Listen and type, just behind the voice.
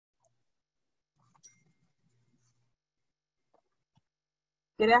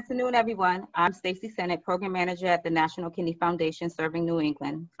Good afternoon, everyone. I'm Stacy Sennett, Program Manager at the National Kidney Foundation serving New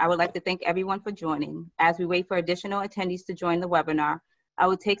England. I would like to thank everyone for joining. As we wait for additional attendees to join the webinar, I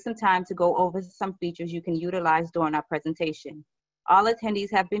will take some time to go over some features you can utilize during our presentation. All attendees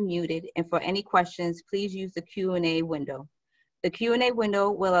have been muted, and for any questions, please use the Q&A window. The Q&A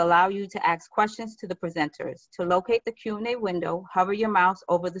window will allow you to ask questions to the presenters. To locate the Q&A window, hover your mouse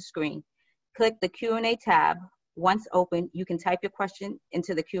over the screen. Click the Q&A tab. Once open, you can type your question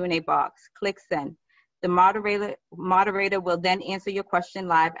into the Q&A box. Click send. The moderator will then answer your question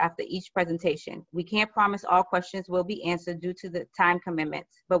live after each presentation. We can't promise all questions will be answered due to the time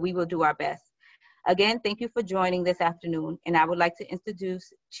commitments, but we will do our best. Again, thank you for joining this afternoon, and I would like to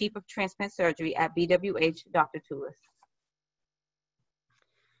introduce Chief of Transplant Surgery at BWH, Dr. Toulis.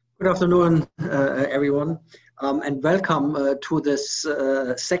 Good afternoon, everyone, and welcome to this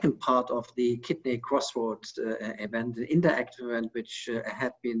second part of the Kidney Crossroads event, an interactive event which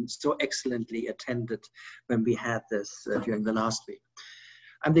had been so excellently attended when we had this during the last week.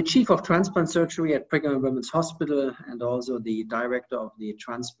 I'm the Chief of Transplant Surgery at Brigham and Women's Hospital and also the Director of the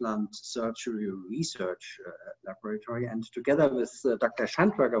Transplant Surgery Research Laboratory. And together with Dr.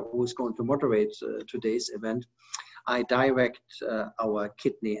 Schandberger, who is going to moderate today's event, I direct our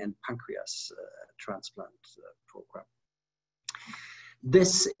kidney and pancreas transplant program.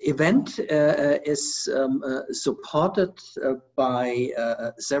 This event is supported by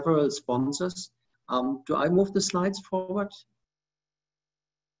several sponsors. Do I move the slides forward?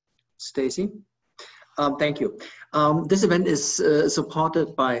 Stacy? Thank you. This event is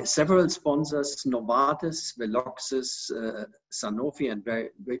supported by several sponsors, Novartis, Veloxis, Sanofi, and very,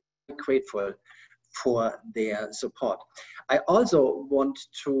 very grateful for their support. I also want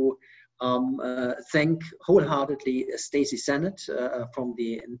to thank wholeheartedly Stacy Sennett from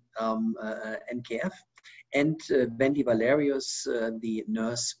the NKF and Wendy Valerius, the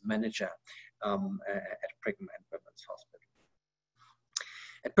nurse manager at Brigham and Women's Hospital.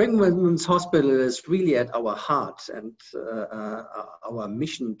 At Brigham and Women's Hospital is really at our heart and our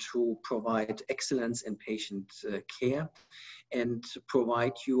mission to provide excellence in patient care and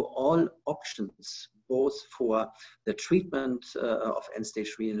provide you all options, both for the treatment of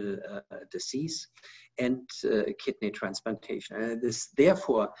end-stage renal disease and kidney transplantation. And it is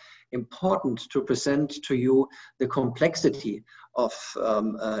therefore important to present to you the complexity of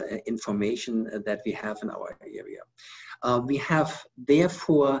information that we have in our area. We have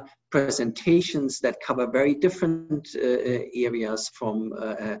therefore presentations that cover very different areas from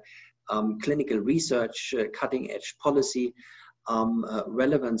clinical research, cutting-edge policy,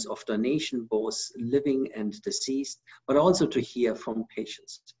 relevance of donation, both living and deceased, but also to hear from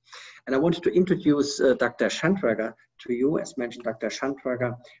patients. And I wanted to introduce Dr. Schandberger to you. As mentioned, Dr.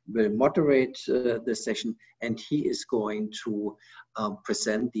 Schandberger will moderate this session, and he is going to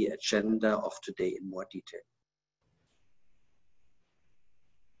present the agenda of today in more detail.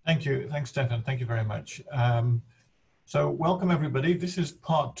 Thank you. Thanks, Stefan. Thank you very much. So welcome, everybody. This is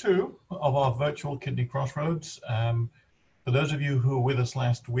part 2 of our virtual Kidney Crossroads. For those of you who were with us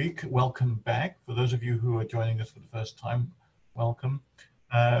last week, welcome back. For those of you who are joining us for the first time, welcome.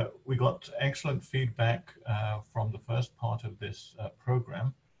 We got excellent feedback from the first part of this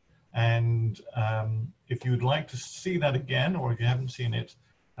program. And if you'd like to see that again, or if you haven't seen it,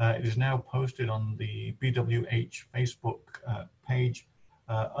 it is now posted on the BWH Facebook page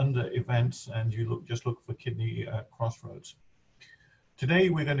under events, and you just look for Kidney Crossroads.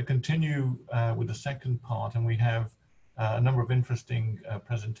 Today, we're going to continue with the second part, and we have a number of interesting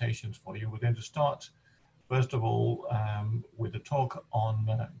presentations for you. We're going to start, first of all, with a talk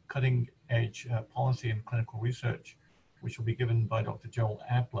on cutting-edge policy and clinical research, which will be given by Dr. Joel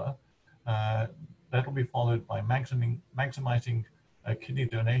Adler. That will be followed by maximizing kidney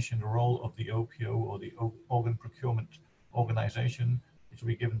donation, the role of the OPO, or the Organ Procurement Organization, which will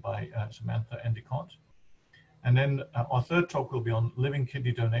be given by Samantha Endicott. And then our third talk will be on living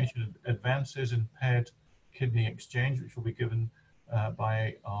kidney donation, advances in paired kidney exchange, which will be given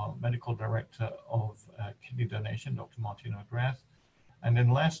by our medical director of kidney donation, Dr. Martina McGrath. And then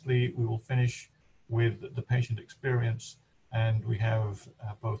lastly, we will finish with the patient experience, and we have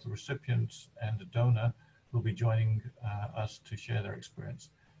both the recipients and the donor who will be joining us to share their experience.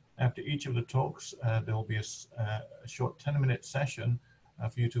 After each of the talks, there will be a short 10-minute session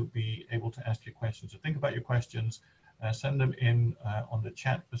for you to be able to ask your questions. So think about your questions, send them in on the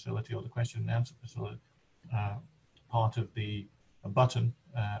chat facility or the question and answer facility part of the button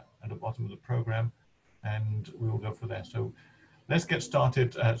at the bottom of the program, and we will go for that. So let's get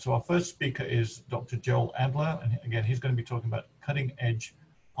started. So our first speaker is Dr. Joel Adler, and again, he's going to be talking about cutting edge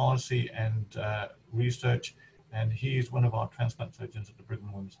policy and research and he's one of our transplant surgeons at the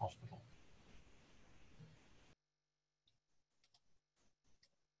Brigham Women's Hospital.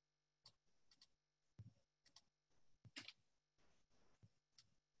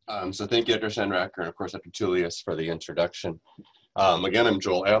 So thank you, Dr. Shenracker, and of course, Dr. Tullius for the introduction. Again, I'm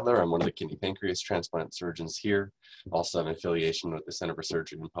Joel Adler. I'm one of the kidney pancreas transplant surgeons here. Also have an affiliation with the Center for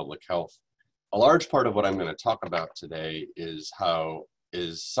Surgery and Public Health. A large part of what I'm going to talk about today is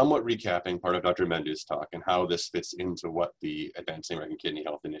somewhat recapping part of Dr. Mendu's talk and how this fits into what the Advancing American Kidney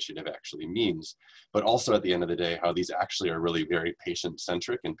Health Initiative actually means, but also at the end of the day, how these actually are really very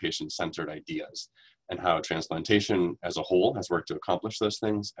patient-centric and patient-centered ideas, and how transplantation as a whole has worked to accomplish those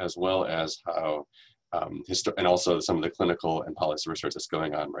things, as well as how, and also some of the clinical and policy research that's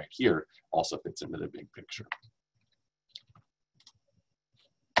going on right here also fits into the big picture.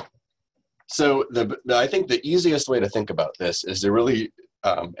 So I think the easiest way to think about this is to really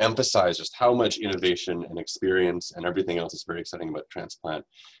emphasize just how much innovation and experience and everything else that's very exciting about transplant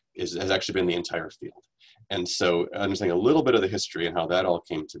has actually been the entire field. And so understanding a little bit of the history and how that all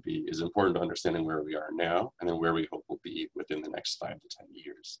came to be is important to understanding where we are now and then where we hope we'll be within the next 5 to 10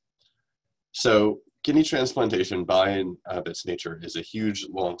 years. So kidney transplantation by its nature is a huge,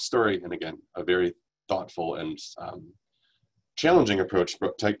 long story, and again, a very thoughtful and challenging approach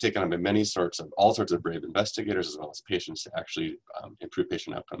taken on by all sorts of brave investigators as well as patients to actually improve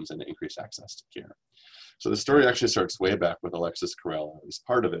patient outcomes and increase access to care. So the story actually starts way back with Alexis Carrel, at least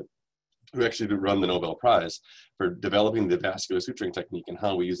part of it, who actually won the Nobel Prize for developing the vascular suturing technique and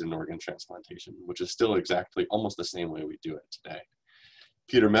how we use it in organ transplantation, which is still exactly almost the same way we do it today.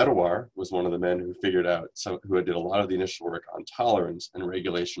 Peter Medawar was one of the men who figured out, who did a lot of the initial work on tolerance and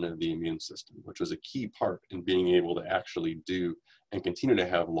regulation of the immune system, which was a key part in being able to actually do and continue to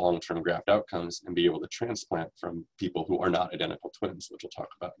have long-term graft outcomes and be able to transplant from people who are not identical twins, which we'll talk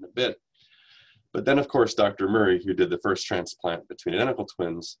about in a bit. But then, of course, Dr. Murray, who did the first transplant between identical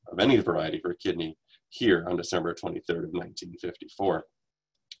twins of any variety for a kidney here on December 23rd of 1954.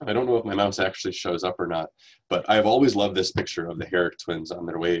 I don't know if my mouse actually shows up or not, but I've always loved this picture of the Herrick twins on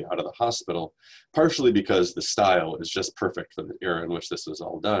their way out of the hospital, partially because the style is just perfect for the era in which this was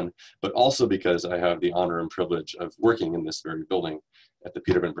all done, but also because I have the honor and privilege of working in this very building at the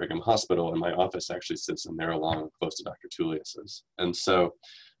Peter Brigham Hospital, and my office actually sits in there along close to Dr. Tullius's. And so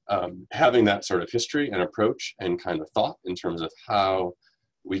having that sort of history and approach and kind of thought in terms of how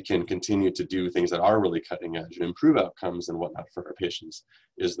we can continue to do things that are really cutting edge and improve outcomes and whatnot for our patients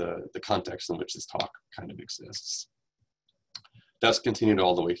is the context in which this talk kind of exists. That's continued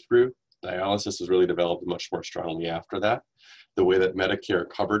all the way through. Dialysis was really developed much more strongly after that. The way that Medicare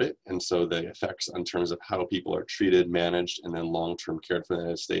covered it, and so the effects in terms of how people are treated, managed, and then long-term cared for in the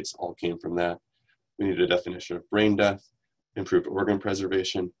United States all came from that. We needed a definition of brain death, improved organ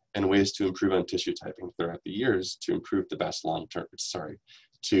preservation, and ways to improve on tissue typing throughout the years to improve the best long-term,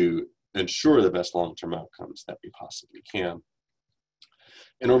 to ensure the best long-term outcomes that we possibly can.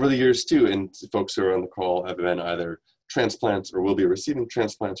 And over the years too, and folks who are on the call have been either transplants or will be receiving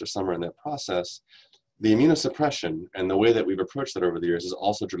transplants or somewhere in that process, the immunosuppression and the way that we've approached that over the years has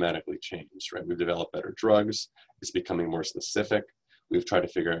also dramatically changed, right? We've developed better drugs, it's becoming more specific. We've tried to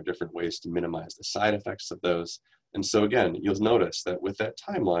figure out different ways to minimize the side effects of those. And so again, you'll notice that with that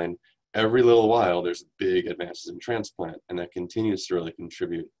timeline, every little while there's big advances in transplant, and that continues to really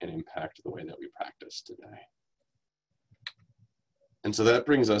contribute and impact the way that we practice today. And so that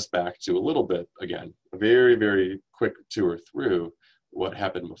brings us back to a little bit, again, a very, very quick tour through what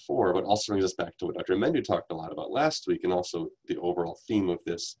happened before, but also brings us back to what Dr. Mendu talked a lot about last week, and also the overall theme of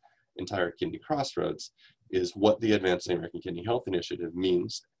this entire Kidney Crossroads is what the Advancing American Kidney Health Initiative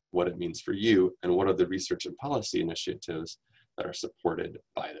means, what it means for you, and what are the research and policy initiatives that are supported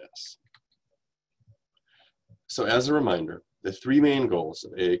by this. So as a reminder, the 3 main goals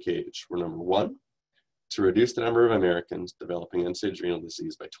of AAKH were number 1, to reduce the number of Americans developing end-stage renal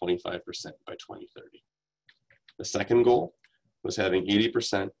disease by 25% by 2030. The second goal was having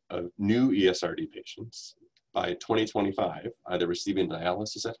 80% of new ESRD patients by 2025 either receiving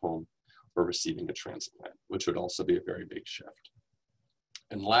dialysis at home or receiving a transplant, which would also be a very big shift.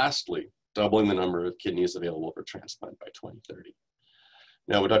 And lastly, doubling the number of kidneys available for transplant by 2030.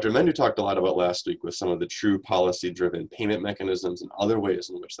 Now, what Dr. Mendu talked a lot about last week was some of the true policy-driven payment mechanisms and other ways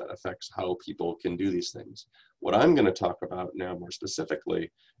in which that affects how people can do these things. What I'm going to talk about now more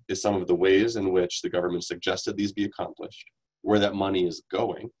specifically is some of the ways in which the government suggested these be accomplished, where that money is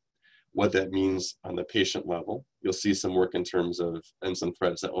going, what that means on the patient level. You'll see some work in terms of, and some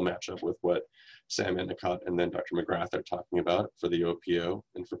threads that will match up with what Sam Endicott and then Dr. McGrath are talking about for the OPO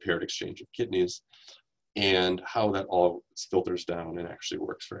and for paired exchange of kidneys, and how that all filters down and actually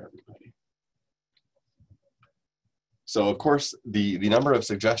works for everybody. So of course, the number of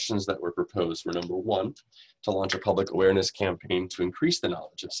suggestions that were proposed were, number one, to launch a public awareness campaign to increase the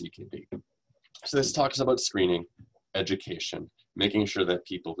knowledge of CKD. So this talks about screening, education, making sure that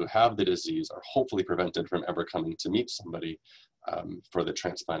people who have the disease are hopefully prevented from ever coming to meet somebody for the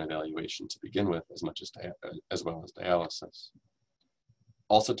transplant evaluation to begin with, as well as dialysis.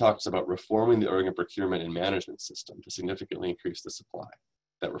 Also talks about reforming the organ procurement and management system to significantly increase the supply.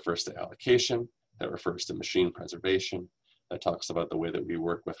 That refers to allocation, that refers to machine preservation, that talks about the way that we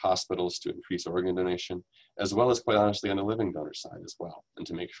work with hospitals to increase organ donation, as well as, quite honestly, on the living donor side as well, and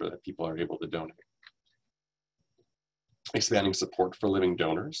to make sure that people are able to donate. Expanding support for living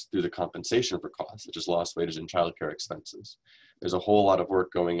donors through the compensation for costs, such as lost wages and childcare expenses. There's a whole lot of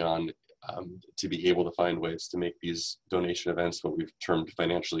work going on to be able to find ways to make these donation events what we've termed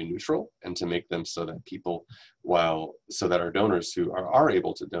financially neutral, and to make them so that people, so that our donors who are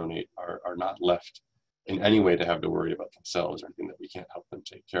able to donate are not left in any way to have to worry about themselves or anything that we can't help them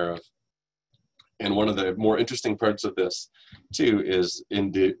take care of. And one of the more interesting parts of this, too, is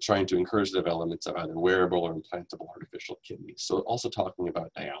trying to encourage the development of either wearable or implantable artificial kidneys. So also talking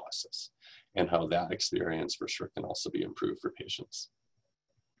about dialysis and how that experience for sure can also be improved for patients.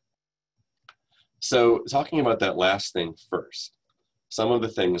 So talking about that last thing first, some of the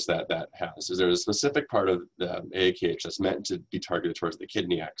things that has is there's a specific part of the AAKH that's meant to be targeted towards the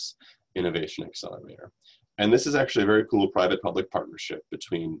KidneyX Innovation Accelerator. And this is actually a very cool private-public partnership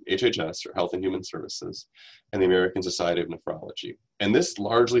between HHS, or Health and Human Services, and the American Society of Nephrology. And this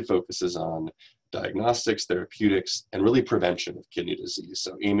largely focuses on diagnostics, therapeutics, and really prevention of kidney disease.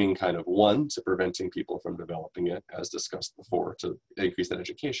 So aiming kind of, one, to preventing people from developing it, as discussed before, to increase that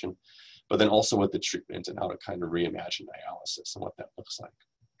education, but then also with the treatment and how to kind of reimagine dialysis and what that looks like.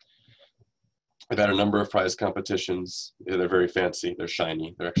 I've had a number of prize competitions. They're very fancy, they're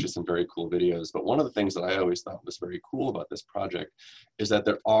shiny, they're actually some very cool videos. But one of the things that I always thought was very cool about this project is that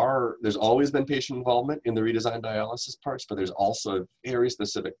there's always been patient involvement in the redesigned dialysis parts, but there's also a very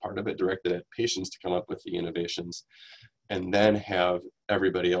specific part of it directed at patients to come up with the innovations and then have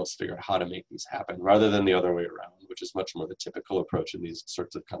everybody else figure out how to make these happen, rather than the other way around, which is much more the typical approach in these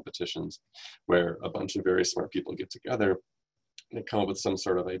sorts of competitions, where a bunch of very smart people get together and come up with some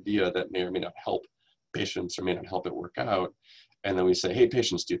sort of idea that may or may not help patients or may not help it work out. And then we say, hey,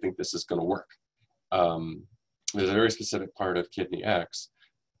 patients, do you think this is going to work? There's a very specific part of KidneyX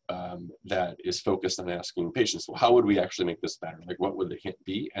that is focused on asking patients, well, how would we actually make this better? Like, what would the hint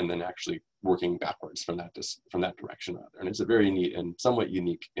be? And then actually working backwards from that direction rather. And it's a very neat and somewhat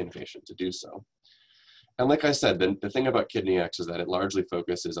unique innovation to do so. And like I said, the thing about KidneyX is that it largely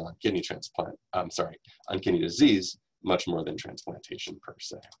focuses on kidney on kidney disease, much more than transplantation per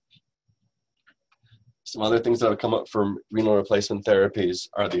se. Some other things that have come up from renal replacement therapies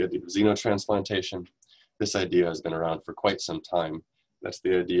are the idea of xenotransplantation. This idea has been around for quite some time. That's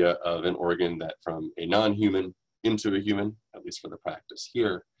the idea of an organ that from a non-human into a human, at least for the practice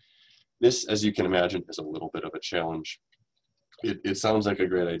here. This, as you can imagine, is a little bit of a challenge. It sounds like a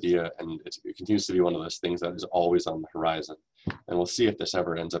great idea, and it continues to be one of those things that is always on the horizon. And we'll see if this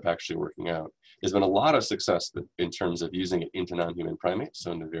ever ends up actually working out. There's been a lot of success in terms of using it into non-human primates,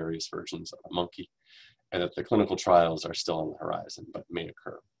 so into various versions of a monkey, and that the clinical trials are still on the horizon, but may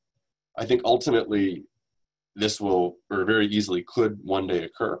occur. I think ultimately, this will, or very easily could one day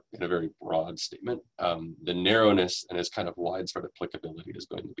occur in a very broad statement. The narrowness and its kind of widespread applicability is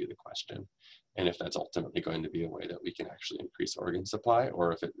going to be the question. And if that's ultimately going to be a way that we can actually increase organ supply,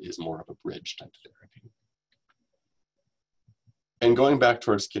 or if it is more of a bridge type therapy. And going back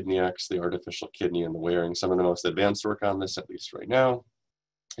towards KidneyX, the artificial kidney and the wearing, some of the most advanced work on this, at least right now,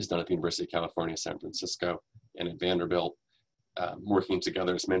 is done at the University of California, San Francisco, and at Vanderbilt. Working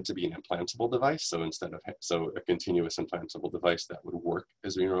together is meant to be an implantable device. So a continuous implantable device that would work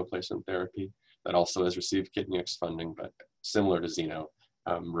as renal replacement therapy, that also has received KidneyX funding, but similar to Xeno,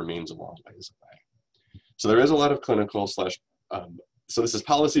 remains a long ways away. So there is a lot of clinical so this is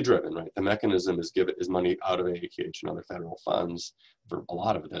policy driven, right? The mechanism is money out of AAKH and other federal funds for a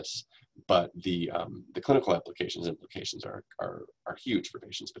lot of this, but the clinical implications are huge for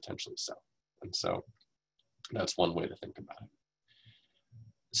patients potentially so. And so that's one way to think about it.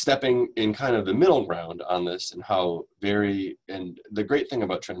 Stepping in kind of the middle ground on this and and the great thing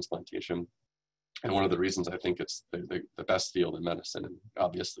about transplantation, and one of the reasons I think it's the best field in medicine, and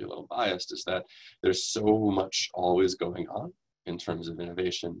obviously a little biased, is that there's so much always going on in terms of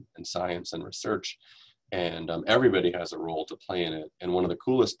innovation and science and research, and everybody has a role to play in it. And one of the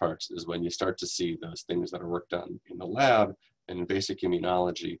coolest parts is when you start to see those things that are worked on in the lab and in basic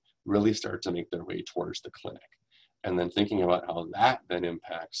immunology really start to make their way towards the clinic. And then thinking about how that then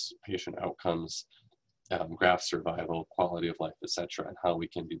impacts patient outcomes graft survival, quality of life, etc., and how we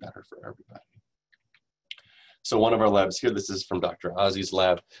can do better for everybody. So one of our labs here, this is from Dr. Ozzy's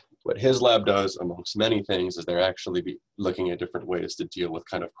lab. What his lab does, amongst many things, is they're actually looking at different ways to deal with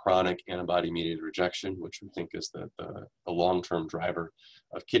kind of chronic antibody-mediated rejection, which we think is the long-term driver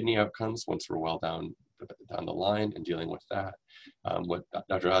of kidney outcomes once we're well down the line and dealing with that. What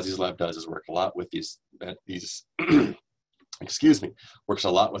Dr. Ozzy's lab does is work a lot with these excuse me, works a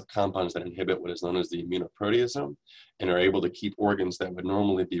lot with compounds that inhibit what is known as the immunoproteasome and are able to keep organs that would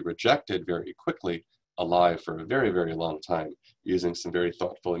normally be rejected very quickly alive for a very, very long time using some very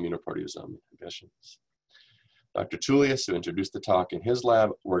thoughtful immunoproteasome inhibitions. Dr. Tullius, who introduced the talk in his lab,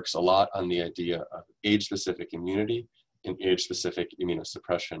 works a lot on the idea of age-specific immunity and age-specific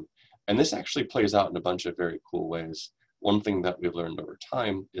immunosuppression. And this actually plays out in a bunch of very cool ways. One thing that we've learned over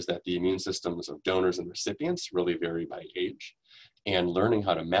time is that the immune systems of donors and recipients really vary by age, and learning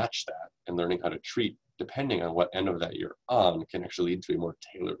how to match that and learning how to treat depending on what end of that you're on can actually lead to a more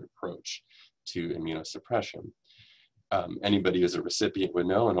tailored approach to immunosuppression. Anybody who's a recipient would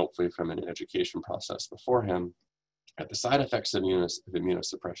know, and hopefully from an education process before him, that the side effects of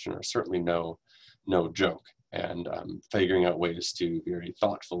immunosuppression are certainly no joke, and figuring out ways to very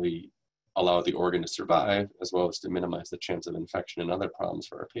thoughtfully allow the organ to survive, as well as to minimize the chance of infection and other problems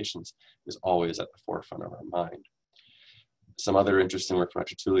for our patients, is always at the forefront of our mind. Some other interesting work from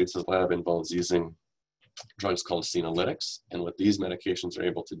Dr. Tullius' lab involves using drugs called senolytics, and what these medications are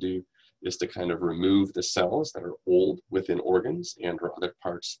able to do is to kind of remove the cells that are old within organs and or other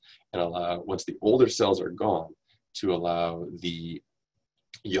parts, and allow, once the older cells are gone, to allow the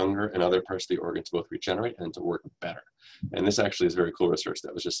younger and other parts of the organ to both regenerate and to work better. And this actually is very cool research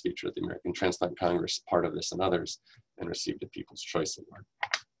that was just featured at the American Transplant Congress, part of this and others, and received a People's Choice Award.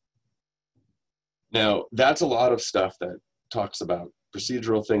 Now, that's a lot of stuff that talks about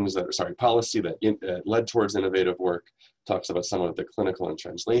procedural things that are, sorry, policy that led towards innovative work, talks about some of the clinical and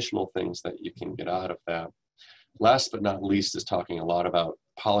translational things that you can get out of that. Last but not least is talking a lot about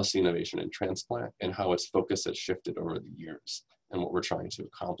policy innovation in transplant and how its focus has shifted over the years and what we're trying to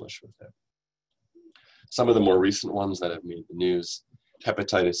accomplish with it. Some of the more recent ones that have made the news: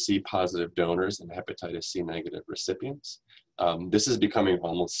 hepatitis C positive donors and hepatitis C negative recipients. This is becoming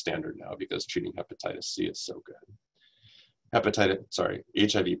almost standard now because treating hepatitis C is so good.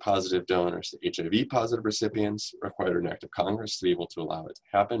 HIV positive donors to HIV positive recipients required an act of Congress to be able to allow it to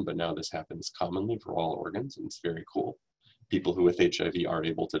happen, but now this happens commonly for all organs, and it's very cool. People who with HIV are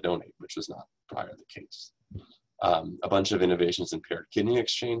able to donate, which was not prior the case. A bunch of innovations in paired kidney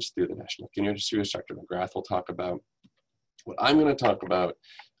exchange through the National Kidney Registry, which Dr. McGrath will talk about. What I'm going to talk about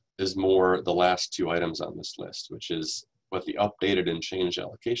is more the last two items on this list, which is what the updated and changed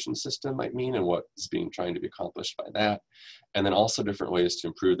allocation system might mean and what is being trying to be accomplished by that. And then also different ways to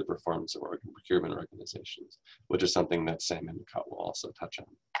improve the performance of organ procurement organizations, which is something that Sam Endicott will also touch on.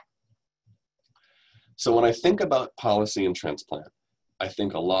 So when I think about policy and transplant, I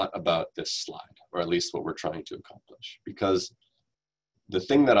think a lot about this slide, or at least what we're trying to accomplish, because the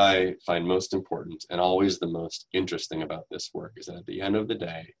thing that I find most important and always the most interesting about this work is that at the end of the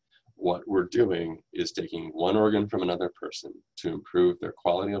day, what we're doing is taking one organ from another person to improve their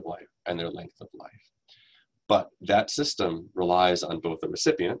quality of life and their length of life. But that system relies on both the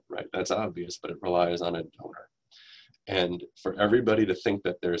recipient, right? That's obvious, but it relies on a donor. And for everybody to think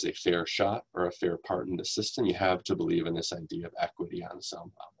that there's a fair shot or a fair part in the system, you have to believe in this idea of equity on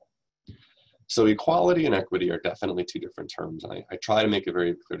some level. So equality and equity are definitely two different terms. I try to make a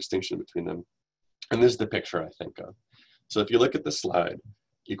very clear distinction between them. And this is the picture I think of. So if you look at the slide,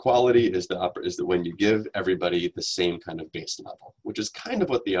 equality is when you give everybody the same kind of base level, which is kind of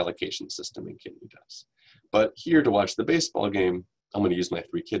what the allocation system in kidney does. But here to watch the baseball game, I'm going to use my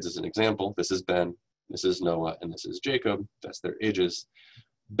three kids as an example. This is Ben, this is Noah, and this is Jacob. That's their ages.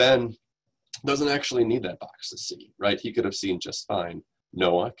 Ben doesn't actually need that box to see, right? He could have seen just fine.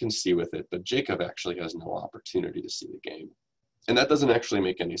 Noah can see with it, but Jacob actually has no opportunity to see the game. And that doesn't actually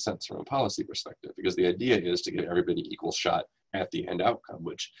make any sense from a policy perspective, because the idea is to give everybody equal shot at the end outcome,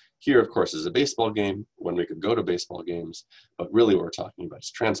 which here, of course, is a baseball game when we could go to baseball games, but really what we're talking about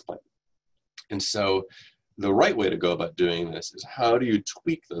is transplant. And so the right way to go about doing this is how do you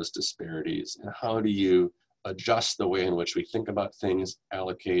tweak those disparities and how do you adjust the way in which we think about things,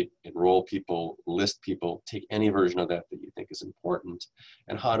 allocate, enroll people, list people, take any version of that that you think is important,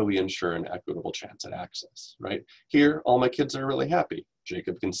 and how do we ensure an equitable chance at access, right? Here, all my kids are really happy.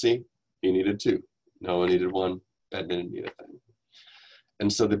 Jacob can see, he needed 2. Noah needed 1, Ben didn't need a thing.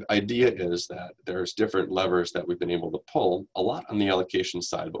 And so the idea is that there's different levers that we've been able to pull, a lot on the allocation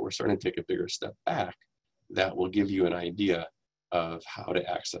side, but we're starting to take a bigger step back that will give you an idea of how to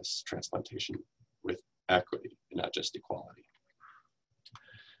access transplantation with equity and not just equality.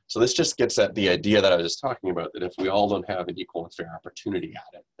 So this just gets at the idea that I was just talking about, that if we all don't have an equal and fair opportunity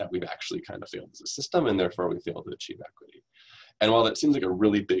at it, that we've actually kind of failed as a system, and therefore we fail to achieve equity. And while that seems like a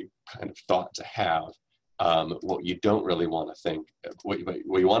really big kind of thought to have, what you don't really want to think, what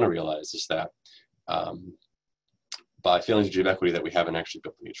you want to realize is that by failing to achieve equity, that we haven't actually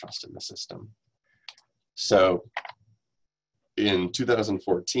built any trust in the system. So in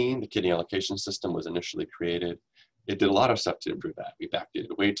 2014, the kidney allocation system was initially created. It did a lot of stuff to improve that. We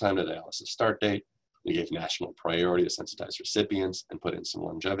backdated wait time to dialysis start date. We gave national priority to sensitize recipients and put in some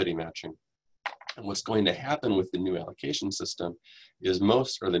longevity matching. And what's going to happen with the new allocation system is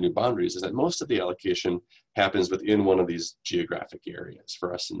the new boundaries, is that most of the allocation happens within one of these geographic areas.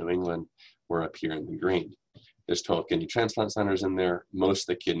 For us in New England, we're up here in the green. There's 12 kidney transplant centers in there. Most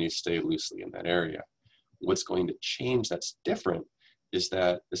of the kidneys stay loosely in that area. What's going to change that's different is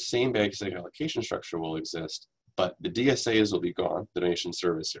that the same basic allocation structure will exist, but the DSAs will be gone, the donation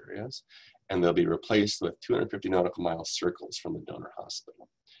service areas, and they'll be replaced with 250 nautical mile circles from the donor hospital.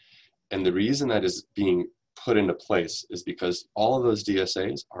 And the reason that is being put into place is because all of those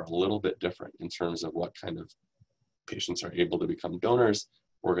DSAs are a little bit different in terms of what kind of patients are able to become donors,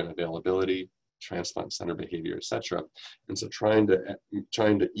 organ availability, transplant center behavior, et cetera. And so trying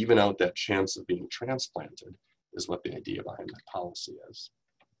to even out that chance of being transplanted is what the idea behind that policy is.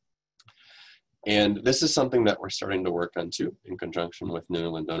 And this is something that we're starting to work on too, in conjunction with New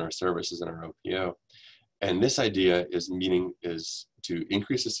England Donor Services and our OPO. And this idea is to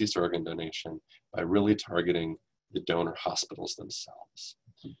increase deceased organ donation by really targeting the donor hospitals themselves.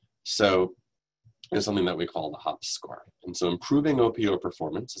 So it's something that we call the HOPS score. And so improving OPO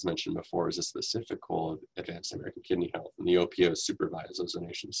performance, as mentioned before, is a specific goal of Advancing American Kidney Health, and the OPOs supervise those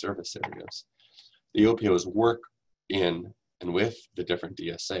donation service areas. The OPOs work in and with the different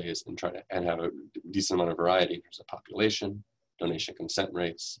DSAs and have a decent amount of variety in terms of population, donation consent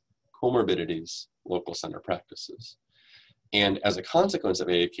rates, comorbidities, local center practices. And as a consequence of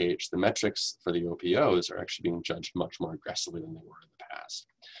AAKH, the metrics for the OPOs are actually being judged much more aggressively than they were in the past.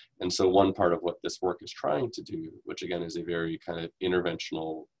 And so one part of what this work is trying to do, which again is a very kind of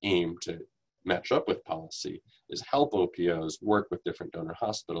interventional aim to match up with policy, is help OPOs work with different donor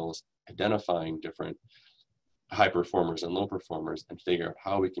hospitals, identifying different high performers and low performers, and figure out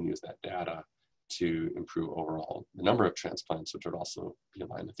how we can use that data to improve overall the number of transplants, which would also be in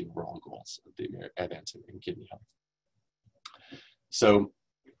line with the overall goals of the Advancing American Kidney Health. So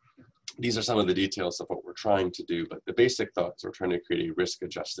these are some of the details of what we're trying to do, but the basic thought is we're trying to create a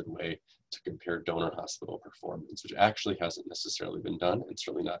risk-adjusted way to compare donor hospital performance, which actually hasn't necessarily been done, and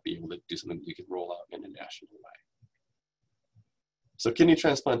certainly not be able to do something that you can roll out in a national way. So kidney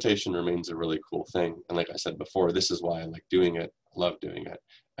transplantation remains a really cool thing. And like I said before, this is why I like doing it, love doing it.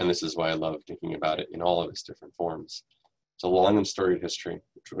 And this is why I love thinking about it in all of its different forms. It's a long and storied history,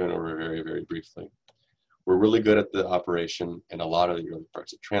 which we're going over very, very briefly. We're really good at the operation and a lot of the early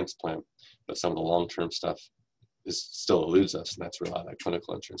parts of transplant, but some of the long-term stuff still eludes us, and that's where a lot of that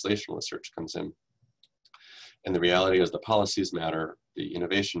clinical and translational research comes in. And the reality is the policies matter, the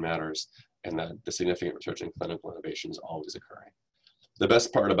innovation matters, and that the significant research and clinical innovation is always occurring. The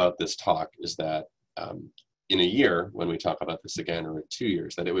best part about this talk is that in a year, when we talk about this again, or in 2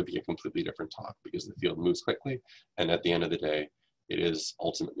 years, that it would be a completely different talk because the field moves quickly, and at the end of the day, it is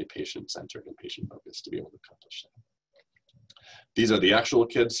ultimately patient-centered and patient-focused to be able to accomplish that. These are the actual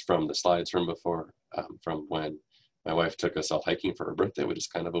kids from the slides from before, from when my wife took us all hiking for her birthday, which is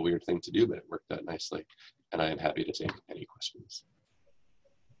kind of a weird thing to do, but it worked out nicely. And I am happy to take any questions.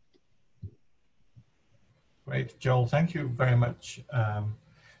 Great, Joel, thank you very much.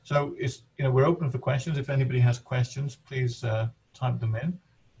 So we're open for questions. If anybody has questions, please type them in.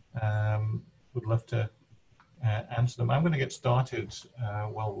 Would love to answer them. I'm going to get started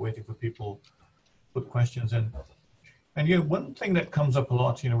while we're waiting for people to put questions in. And one thing that comes up a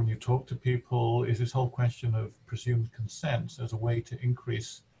lot, when you talk to people, is this whole question of presumed consent as a way to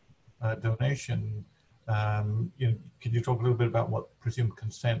increase donation. Can you talk a little bit about what presumed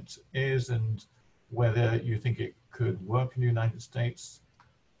consent is and whether you think it could work in the United States?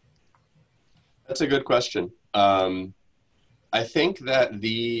 That's a good question. I think that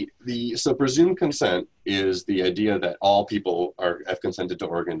so presumed consent is the idea that all people have consented to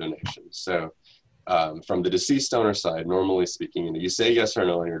organ donation. So from the deceased donor side, normally speaking, you say yes or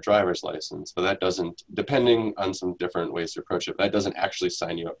no on your driver's license, but that doesn't, depending on some different ways to approach it, that doesn't actually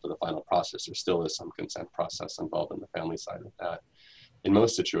sign you up for the final process. There still is some consent process involved in the family side of that in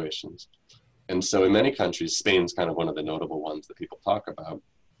most situations. And so in many countries, Spain's kind of one of the notable ones that people talk about,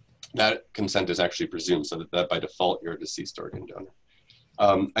 that consent is actually presumed, so that by default, you're a deceased organ donor.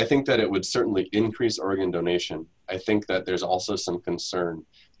 I think that it would certainly increase organ donation. I think that there's also some concern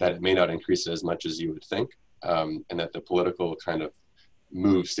that it may not increase it as much as you would think, and that the political kind of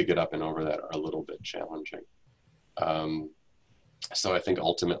moves to get up and over that are a little bit challenging. So I think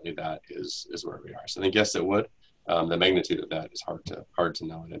ultimately that is where we are. So I think yes, it would. The magnitude of that is hard to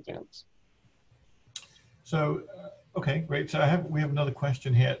know in advance. So, okay, great. So we have another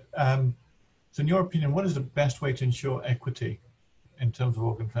question here. So in your opinion, what is the best way to ensure equity in terms of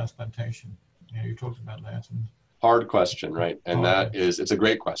organ transplantation? You know, you talked about that. And hard question, right? And it's a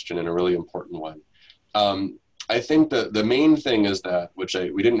great question and a really important one. I think the main thing is that, which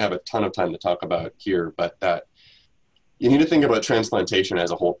we didn't have a ton of time to talk about here, but that you need to think about transplantation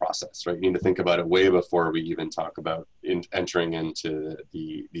as a whole process, right? You need to think about it way before we even talk about entering into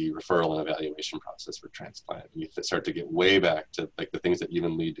the referral and evaluation process for transplant. You start to get way back to like the things that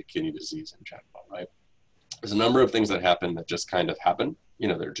even lead to kidney disease in general, right? There's a number of things that happen that just kind of happen. You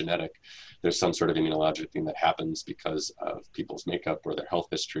know, they're genetic. There's some sort of immunologic thing that happens because of people's makeup or their health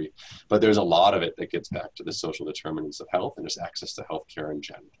history. But there's a lot of it that gets back to the social determinants of health and just access to healthcare in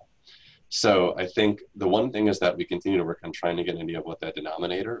general. So I think the one thing is that we continue to work on trying to get an idea of what that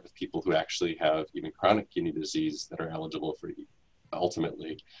denominator of people who actually have even chronic kidney disease that are eligible for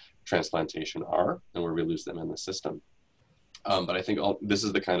ultimately transplantation are, and where we lose them in the system. But I think this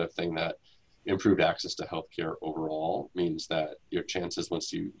is the kind of thing that improved access to healthcare overall means that your chances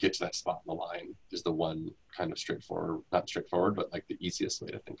once you get to that spot in the line is the one kind of straightforward, not straightforward, but like the easiest way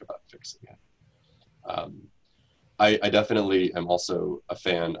to think about fixing it. I definitely am also a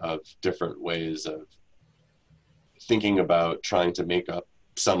fan of different ways of thinking about trying to make up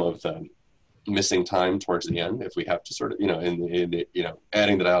some of the missing time towards the end. If we have to sort of,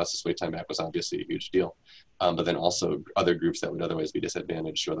 adding the dialysis wait time back was obviously a huge deal. But then also other groups that would otherwise be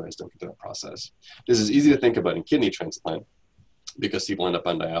disadvantaged or otherwise don't get to that process. This is easy to think about in kidney transplant because people end up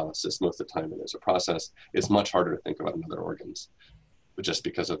on dialysis most of the time and there's a process. It's much harder to think about in other organs, but just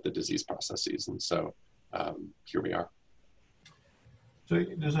because of the disease processes. And so here we are. So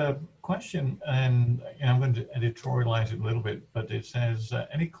there's a question, and I'm going to editorialize it a little bit, but it says,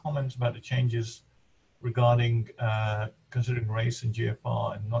 any comments about the changes regarding considering race and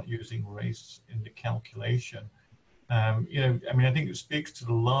GFR and not using race in the calculation? I think it speaks to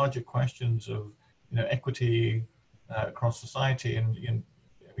the larger questions of, equity across society. And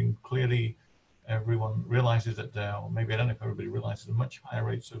clearly everyone realizes that or maybe I don't know if everybody realizes, there are much higher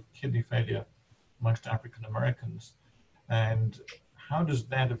rates of kidney failure amongst African Americans. And how does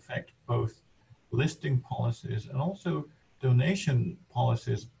that affect both listing policies and also donation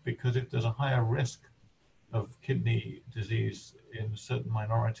policies? Because if there's a higher risk of kidney disease in certain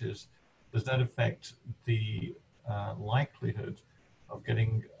minorities, does that affect the likelihood of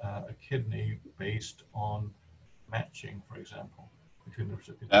getting a kidney based on matching, for example, between the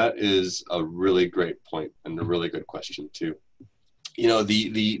recipients? That is a really great point and a really good question too.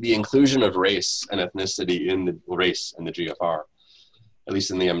 The inclusion of race and ethnicity in the race and the GFR, at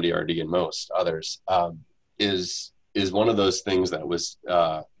least in the MDRD and most others, is one of those things that was,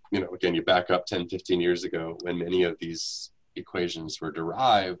 again, you back up 10, 15 years ago when many of these equations were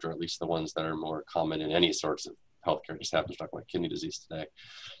derived, or at least the ones that are more common in any sorts of healthcare, just happens to talk about kidney disease today.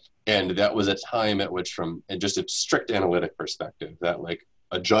 And that was a time at which, from just a strict analytic perspective, that like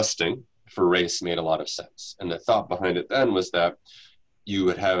adjusting for race made a lot of sense. And the thought behind it then was that you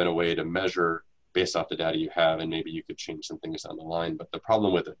would have in a way to measure based off the data you have, and maybe you could change some things down the line. But the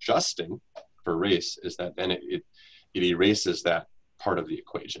problem with adjusting for race is that then it erases that part of the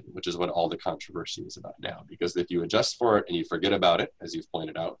equation, which is what all the controversy is about now. Because if you adjust for it and you forget about it, as you've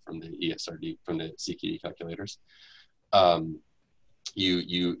pointed out from the ESRD, from the CKD calculators,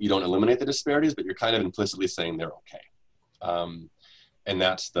 you don't eliminate the disparities, but you're kind of implicitly saying they're okay. And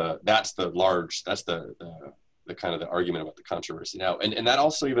that's the kind of the argument about the controversy now. And that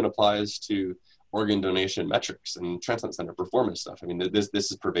also even applies to organ donation metrics and transplant center performance stuff. I mean, this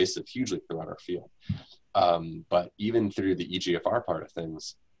is pervasive hugely throughout our field. But even through the eGFR part of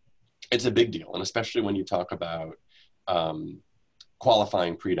things, it's a big deal. And especially when you talk about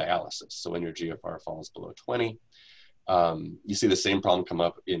qualifying pre-dialysis. So when your GFR falls below 20, you see the same problem come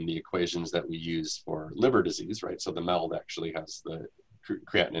up in the equations that we use for liver disease, right? So the MELD actually has the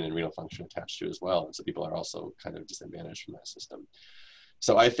creatinine and renal function attached to it as well. And so people are also kind of disadvantaged from that system.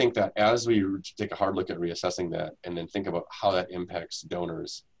 So I think that as we take a hard look at reassessing that and then think about how that impacts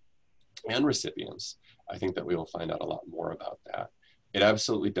donors and recipients, I think that we will find out a lot more about that. It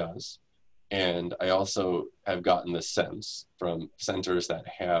absolutely does. And I also have gotten the sense from centers that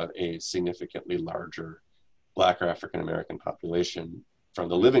have a significantly larger Black or African American population from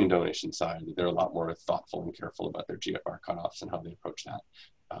the living donation side, they're a lot more thoughtful and careful about their GFR cutoffs and how they approach that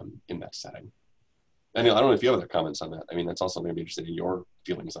in that setting. Daniel, I don't know if you have other comments on that. I mean, that's also maybe interested in your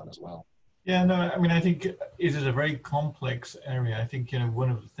feelings on as well. Yeah, no, I mean, I think it is a very complex area. I think,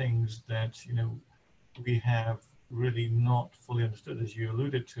 one of the things that, we have really not fully understood, as you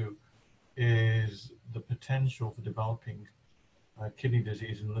alluded to, is the potential for developing kidney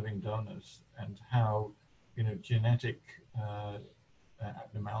disease in living donors, and how, genetic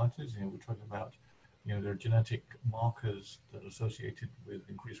abnormalities, we're talking about, there are genetic markers that are associated with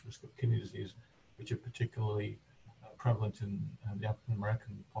increased risk of kidney disease, which are particularly prevalent in the African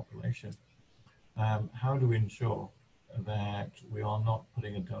American population. How do we ensure that we are not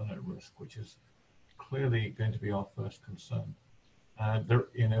putting a donor at risk, which is clearly going to be our first concern?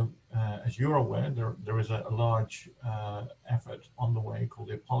 As you're aware, there is a large effort on the way called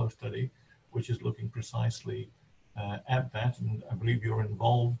the Apollo study, which is looking precisely at that, and I believe you're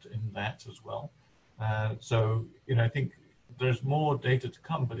involved in that as well. So, I think there's more data to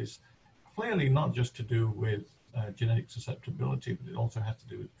come, but it's clearly not just to do with genetic susceptibility, but it also has to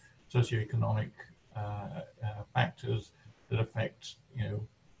do with socioeconomic factors that affect,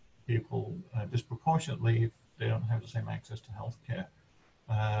 people disproportionately if they don't have the same access to healthcare.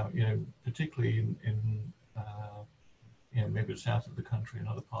 Particularly in maybe the south of the country and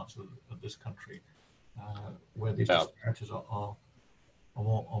other parts of this country, where these disparities are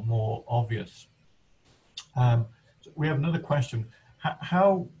more obvious. So we have another question.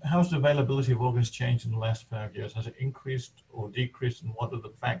 How's the availability of organs changed in the last 5 years? Has it increased or decreased, and what are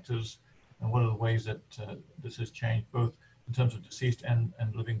the factors and what are the ways that this has changed, both in terms of deceased and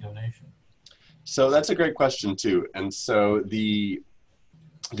living donation? So that's a great question too. And so the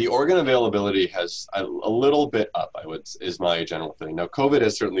organ availability has a little bit up, is my general feeling. Now, COVID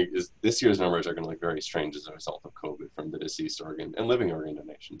has certainly, this year's numbers are going to look very strange as a result of COVID from the deceased organ and living organ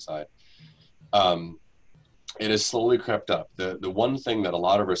donation side. It has slowly crept up. The one thing that a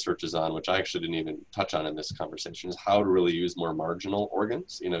lot of research is on, which I actually didn't even touch on in this conversation, is how to really use more marginal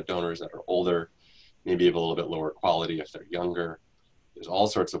organs, donors that are older, maybe have a little bit lower quality if they're younger. There's all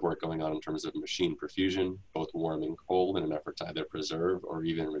sorts of work going on in terms of machine perfusion, both warm and cold, in an effort to either preserve or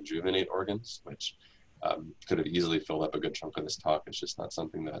even rejuvenate organs, which could have easily filled up a good chunk of this talk. It's just not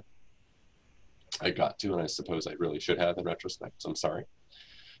something that I got to, and I suppose I really should have in retrospect, so I'm sorry.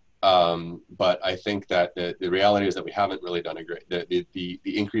 But I think that the reality is that we haven't really done a great, the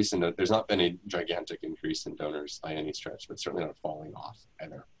increase in, there's not been a gigantic increase in donors by any stretch, but certainly not falling off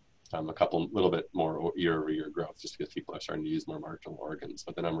either. A little bit more year-over-year growth, just because people are starting to use more marginal organs,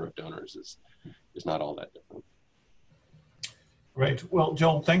 but the number of donors is not all that different. Great. Well,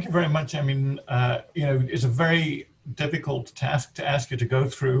 Joel, thank you very much. I mean, it's a very difficult task to ask you to go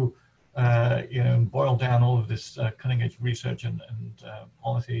through, and boil down all of this cutting-edge research and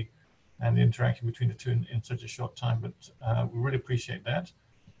policy and the interaction between the two in such a short time, but we really appreciate that.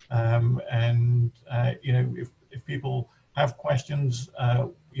 If people have questions,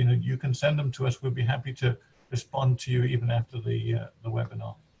 you can send them to us. We'll be happy to respond to you even after the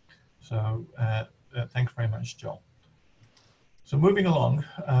webinar. So thanks very much, Joel. So moving along,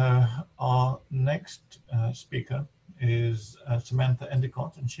 our next speaker is Samantha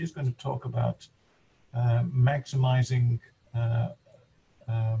Endicott, and she's going to talk about maximizing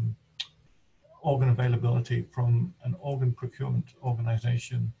organ availability from an organ procurement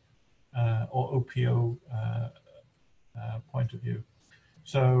organization or OPO point of view.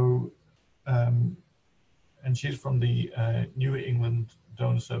 So, and she's from the New England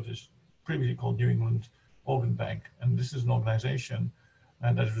Donor Service, previously called New England Organ Bank, and this is an organization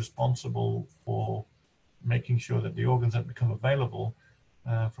that is responsible for making sure that the organs that become available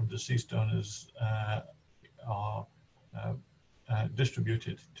from deceased donors are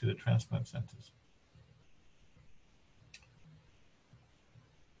distributed to the transplant centers.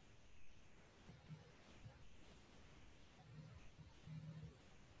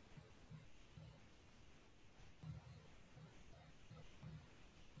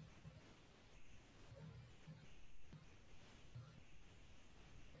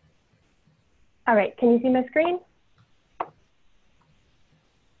 All right, can you see my screen?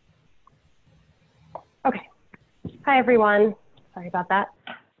 Okay. Hi, everyone. Sorry about that.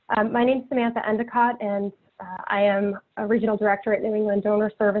 My name is Samantha Endicott, and I am a regional director at New England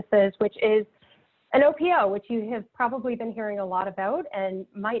Donor Services, which is an OPO, which you have probably been hearing a lot about and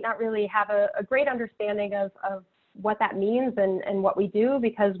might not really have a great understanding of what that means and what we do,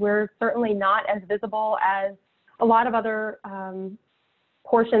 because we're certainly not as visible as a lot of other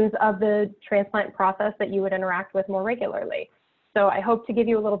portions of the transplant process that you would interact with more regularly. So I hope to give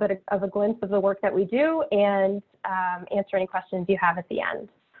you a little bit of a glimpse of the work that we do and answer any questions you have at the end.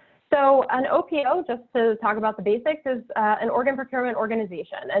 So an OPO, just to talk about the basics, is an organ procurement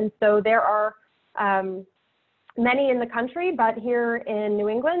organization. And so there are many in the country, but here in New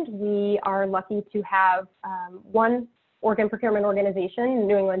England, we are lucky to have one organ procurement organization,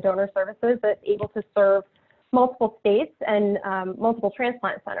 New England Donor Services, that's able to serve multiple states and multiple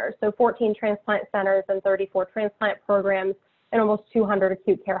transplant centers. So 14 transplant centers and 34 transplant programs and almost 200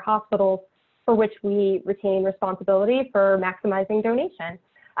 acute care hospitals for which we retain responsibility for maximizing donation.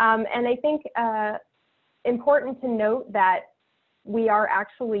 And I think important to note that we are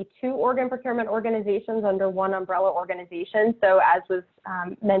actually 2 organ procurement organizations under one umbrella organization. So as was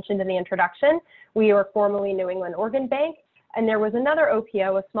mentioned in the introduction, we were formerly New England Organ Bank, and there was another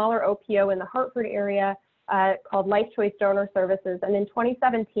OPO, a smaller OPO in the Hartford area called Life Choice Donor Services. And in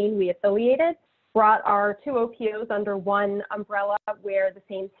 2017, we affiliated, brought our 2 OPOs under one umbrella where the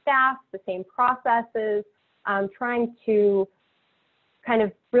same staff, the same processes, trying to kind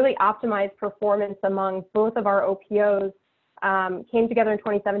of really optimize performance among both of our OPOs came together in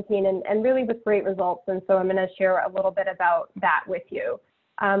 2017 and really with great results. And so I'm going to share a little bit about that with you.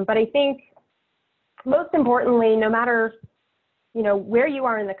 But I think most importantly, no matter where you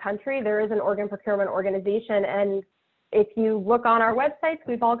are in the country, there is an organ procurement organization. And if you look on our websites,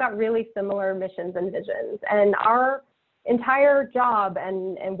 we've all got really similar missions and visions. And our entire job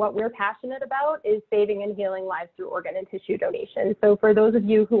and what we're passionate about is saving and healing lives through organ and tissue donation. So for those of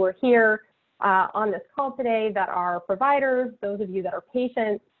you who are here on this call today that are providers, those of you that are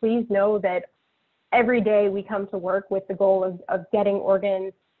patients, please know that every day we come to work with the goal of getting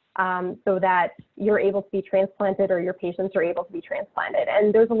organs so that you're able to be transplanted or your patients are able to be transplanted.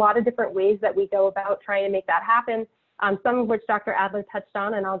 And there's a lot of different ways that we go about trying to make that happen, some of which Dr. Adler touched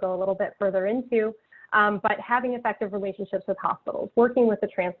on and I'll go a little bit further into. But having effective relationships with hospitals, working with the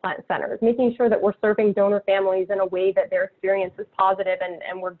transplant centers, making sure that we're serving donor families in a way that their experience is positive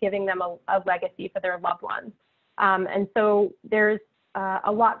and we're giving them a legacy for their loved ones. And so there's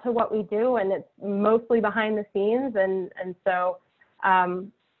a lot to what we do, and it's mostly behind the scenes. And so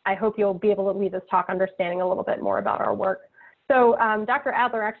I hope you'll be able to leave this talk understanding a little bit more about our work. So Dr.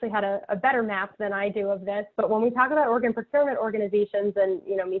 Adler actually had a better map than I do of this, but when we talk about organ procurement organizations and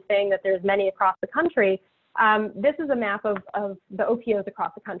me saying that there's many across the country, this is a map of the OPOs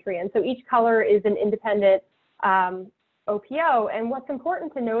across the country. And so each color is an independent OPO. And what's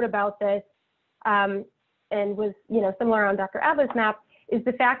important to note about this, and was similar on Dr. Adler's map, is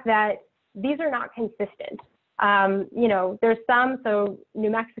the fact that these are not consistent. There's some, so New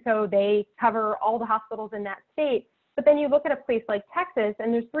Mexico, they cover all the hospitals in that state. But then you look at a place like Texas,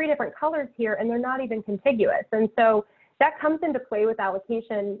 and there's 3 different colors here, and they're not even contiguous. And so that comes into play with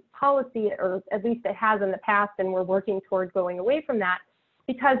allocation policy, or at least it has in the past, and we're working toward going away from that.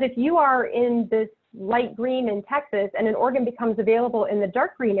 Because if you are in this light green in Texas and an organ becomes available in the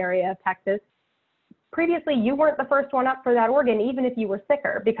dark green area of Texas, previously you weren't the first one up for that organ, even if you were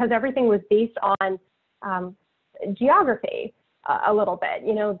sicker, because everything was based on geography. A little bit,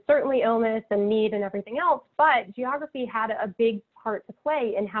 certainly illness and need and everything else, but geography had a big part to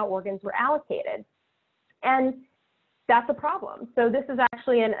play in how organs were allocated. And that's a problem. So this is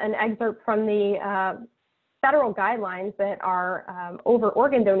actually an excerpt from the federal guidelines that are over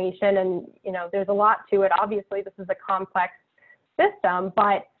organ donation. And, there's a lot to it. Obviously, this is a complex system,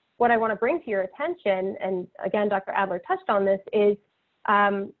 but what I want to bring to your attention, and again, Dr. Adler touched on this, is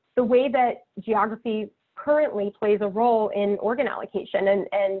the way that geography currently plays a role in organ allocation.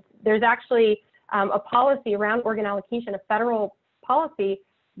 And there's actually a policy around organ allocation, a federal policy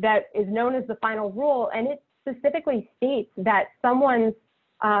that is known as the final rule. And it specifically states that someone's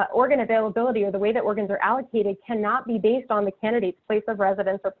organ availability or the way that organs are allocated cannot be based on the candidate's place of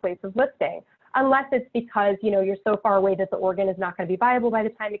residence or place of listing, unless it's because, you're so far away that the organ is not going to be viable by the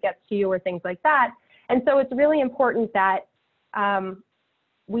time it gets to you or things like that. And so it's really important that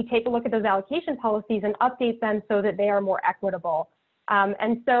we take a look at those allocation policies and update them so that they are more equitable.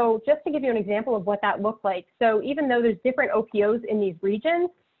 And so just to give you an example of what that looks like, so even though there's different OPOs in these regions,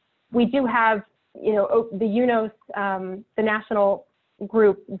 we do have, the UNOS, the national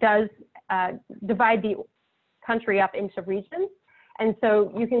group does divide the country up into regions. And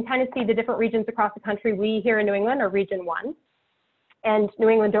so you can kind of see the different regions across the country. We here in New England are Region 1, and New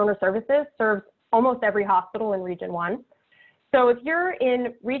England Donor Services serves almost every hospital in Region 1. So if you're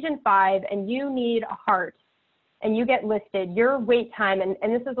in Region 5 and you need a heart and you get listed, your wait time, and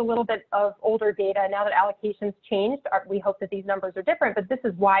this is a little bit of older data, now that allocation's changed, we hope that these numbers are different, but this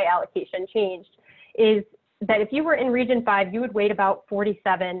is why allocation changed, is that if you were in Region 5, you would wait about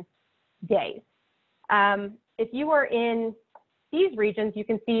 47 days. If you are in these regions, you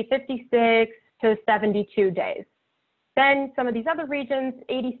can see 56 to 72 days. Then some of these other regions,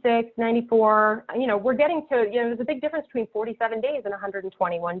 86, 94, you know, we're getting to, you know, there's a big difference between 47 days and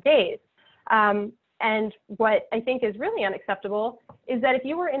 121 days. And what I think is really unacceptable is that if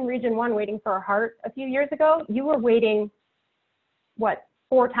you were in region 1 waiting for a heart a few years ago, you were waiting, what,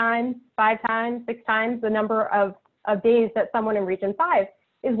 4 times, 5 times, 6 times the number of days that someone in region 5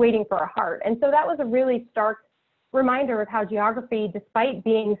 is waiting for a heart. And so that was a really stark reminder of how geography, despite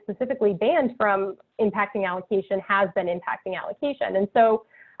being specifically banned from impacting allocation, has been impacting allocation. And so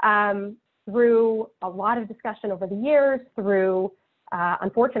through a lot of discussion over the years, through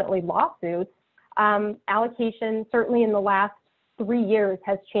unfortunately lawsuits, allocation certainly in the last 3 years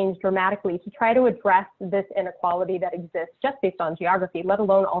has changed dramatically to try to address this inequality that exists just based on geography, let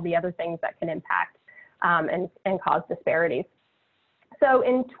alone all the other things that can impact and cause disparities. So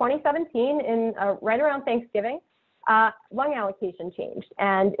in 2017, right around Thanksgiving, lung allocation changed.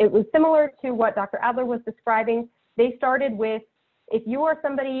 And it was similar to what Dr. Adler was describing. They started with, if you are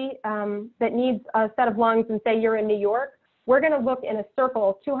somebody that needs a set of lungs and say you're in New York, we're going to look in a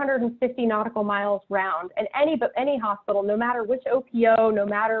circle 250 nautical miles round, and any hospital, no matter which OPO, no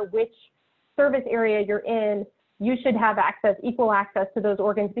matter which service area you're in, you should have access, equal access to those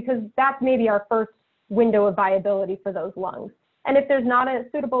organs, because that's maybe our first window of viability for those lungs. And if there's not a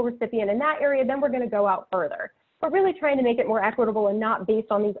suitable recipient in that area, then we're going to go out further. But really trying to make it more equitable and not based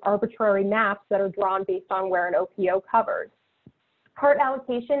on these arbitrary maps that are drawn based on where an OPO covers. Heart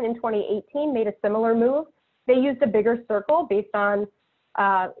allocation in 2018 made a similar move. They used a bigger circle based on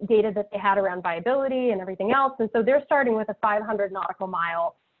data that they had around viability and everything else. And so they're starting with a 500 nautical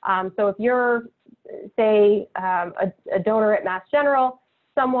mile. So if you're, say, a donor at Mass General,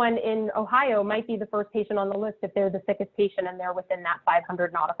 someone in Ohio might be the first patient on the list if they're the sickest patient and they're within that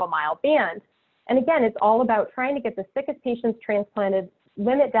 500 nautical mile band. And again, it's all about trying to get the sickest patients transplanted,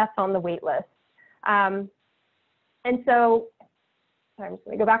 limit deaths on the wait list. And so, sorry, I'm just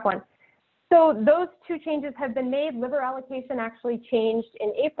going to go back one. So those 2 changes have been made. Liver allocation actually changed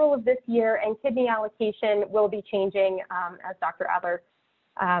in April of this year, and kidney allocation will be changing, as Dr. Adler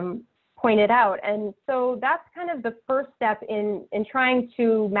pointed out. And so that's kind of the first step in trying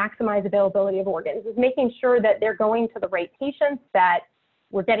to maximize availability of organs, is making sure that they're going to the right patients, that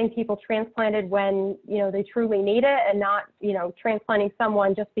we're getting people transplanted when, you know, they truly need it, and not, you know, transplanting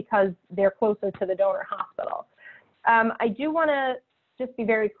someone just because they're closer to the donor hospital. I do want to just be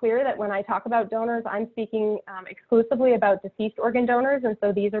very clear that when I talk about donors, I'm speaking exclusively about deceased organ donors. And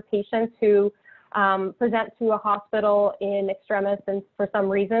so these are patients who present to a hospital in extremis and for some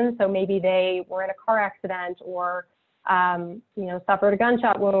reason. So maybe they were in a car accident, or you know, suffered a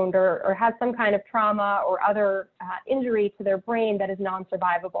gunshot wound, or had some kind of trauma or other injury to their brain that is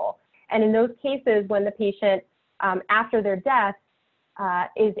non-survivable. And in those cases, when the patient, after their death,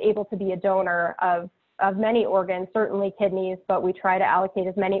 is able to be a donor of many organs, certainly kidneys, but we try to allocate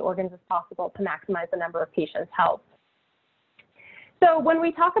as many organs as possible to maximize the number of patients' health. So when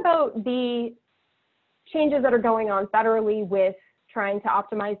we talk about the changes that are going on federally with trying to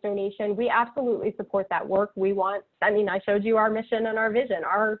optimize donation, we absolutely support that work. We want, I mean, I showed you our mission and our vision.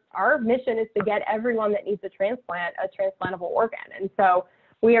 Our mission is to get everyone that needs a transplantable organ. And so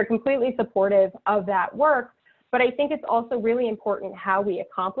we are completely supportive of that work. But I think it's also really important how we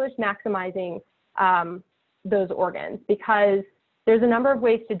accomplish maximizing those organs, because there's a number of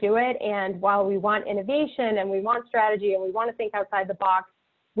ways to do it. And while we want innovation and we want strategy and we want to think outside the box,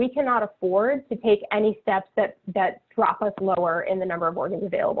 we cannot afford to take any steps that drop us lower in the number of organs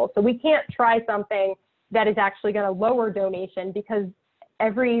available. So we can't try something that is actually going to lower donation, because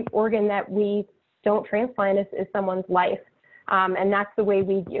every organ that we don't transplant is someone's life. And that's the way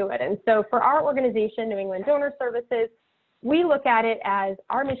we view it. And so for our organization, New England Donor Services, we look at it as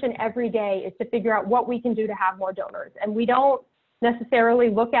our mission every day is to figure out what we can do to have more donors. And we don't necessarily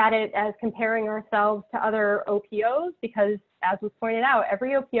look at it as comparing ourselves to other OPOs, because as was pointed out,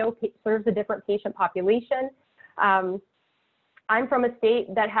 every OPO serves a different patient population. I'm from a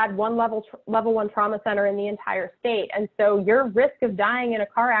state that had one level 1 trauma center in the entire state. And so your risk of dying in a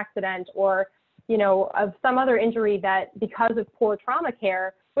car accident, or, you know, of some other injury that because of poor trauma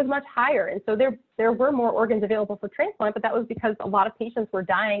care, was much higher. And so there were more organs available for transplant, but that was because a lot of patients were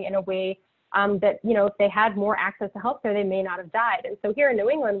dying in a way that, you know, if they had more access to healthcare, they may not have died. And so here in New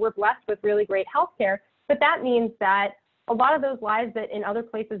England, we're blessed with really great healthcare, but that means that a lot of those lives that in other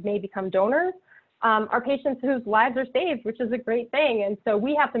places may become donors are patients whose lives are saved, which is a great thing. And so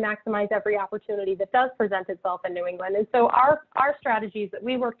we have to maximize every opportunity that does present itself in New England. And so our strategies that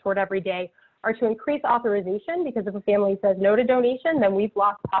we work toward every day are to increase authorization, because if a family says no to donation, then we've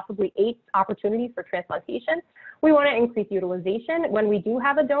lost possibly 8 opportunities for transplantation. We want to increase utilization. When we do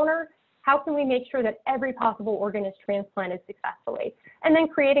have a donor, how can we make sure that every possible organ is transplanted successfully? And then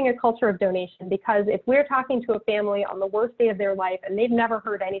creating a culture of donation, because if we're talking to a family on the worst day of their life and they've never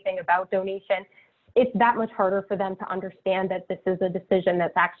heard anything about donation, it's that much harder for them to understand that this is a decision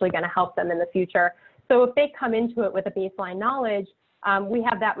that's actually going to help them in the future. So if they come into it with a baseline knowledge, we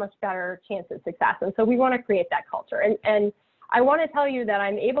have that much better chance of success. And so we want to create that culture. And I want to tell you that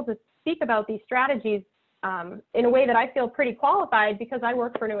I'm able to speak about these strategies in a way that I feel pretty qualified, because I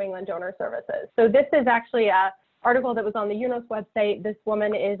work for New England Donor Services. So this is actually an article that was on the UNOS website. This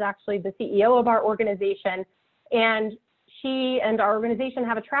woman is actually the CEO of our organization, and she and our organization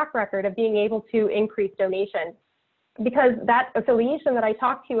have a track record of being able to increase donation, because that affiliation that I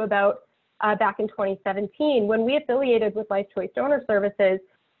talked to you about back in 2017, when we affiliated with Life Choice Donor Services,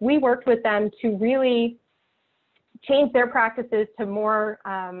 we worked with them to really change their practices to more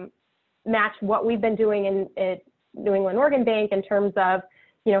match what we've been doing in New England Organ Bank in terms of,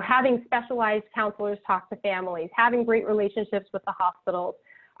 you know, having specialized counselors talk to families, having great relationships with the hospitals,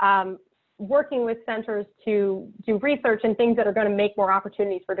 working with centers to do research and things that are going to make more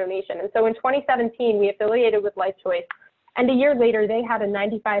opportunities for donation. And so in 2017, we affiliated with Life Choice, and a year later, they had a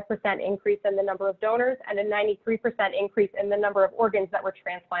 95% increase in the number of donors and a 93% increase in the number of organs that were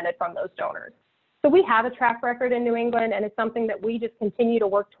transplanted from those donors. So we have a track record in New England, and it's something that we just continue to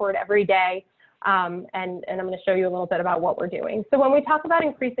work toward every day. And I'm going to show you a little bit about what we're doing. So when we talk about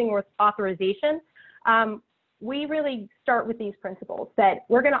increasing authorization, we really start with these principles that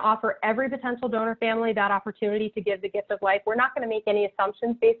we're going to offer every potential donor family that opportunity to give the gift of life. We're not going to make any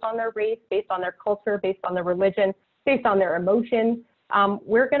assumptions based on their race, based on their culture, based on their religion, based on their emotions.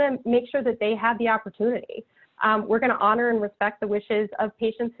 We're going to make sure that they have the opportunity. We're going to honor and respect the wishes of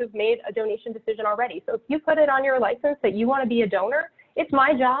patients who've made a donation decision already. So if you put it on your license that you want to be a donor, it's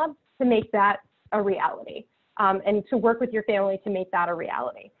my job to make that a reality, and to work with your family to make that a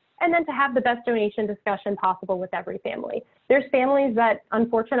reality. And then to have the best donation discussion possible with every family. There's families that,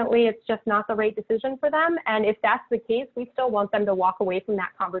 unfortunately, it's just not the right decision for them. And if that's the case, we still want them to walk away from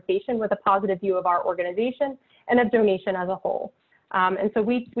that conversation with a positive view of our organization and of donation as a whole. And so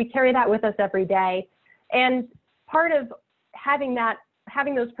we carry that with us every day. And part of having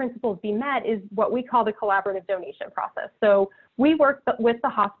those principles be met is what we call the collaborative donation process. So we work with the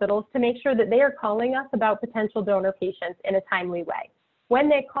hospitals to make sure that they are calling us about potential donor patients in a timely way. When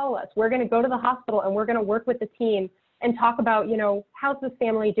they call us, we're going to go to the hospital and we're going to work with the team and talk about, you know, how's this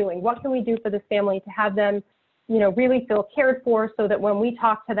family doing? What can we do for this family to have them, you know, really feel cared for, so that when we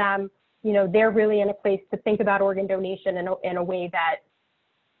talk to them, you know, they're really in a place to think about organ donation in a way that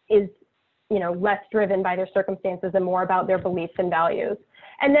is, you know, less driven by their circumstances and more about their beliefs and values.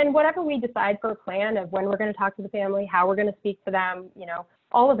 And then whatever we decide for a plan of when we're going to talk to the family, how we're going to speak to them, you know,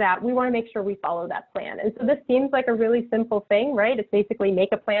 all of that, we want to make sure we follow that plan. And so this seems like a really simple thing, right? It's basically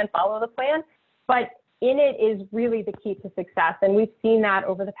make a plan, follow the plan, but in it is really the key to success. And we've seen that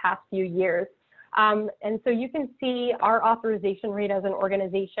over the past few years. And so you can see our authorization rate as an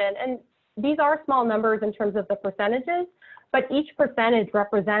organization, and these are small numbers in terms of the percentages, but each percentage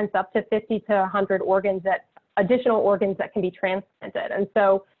represents up to 50 to 100 organs, additional organs that can be transplanted. And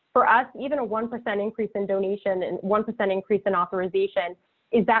so for us, even a 1% increase in donation and 1% increase in authorization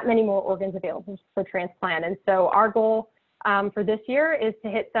is that many more organs available for transplant. And so our goal for this year is to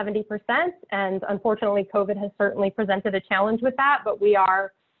hit 70%. And unfortunately, COVID has certainly presented a challenge with that, but we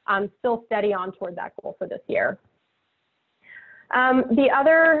are still steady on toward that goal for this year. The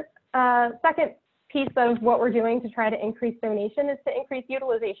other second piece of what we're doing to try to increase donation is to increase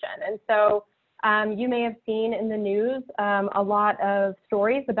utilization. And so you may have seen in the news a lot of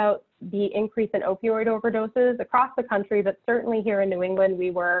stories about the increase in opioid overdoses across the country, but certainly here in New England,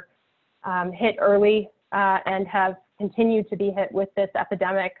 we were hit early and have continued to be hit with this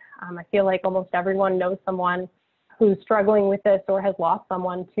epidemic. I feel like almost everyone knows someone who's struggling with this or has lost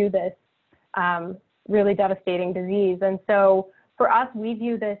someone to this really devastating disease. And so for us, we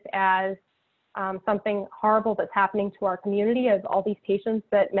view this as something horrible that's happening to our community, as all these patients,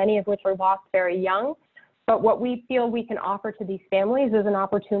 that many of which are lost very young. But what we feel we can offer to these families is an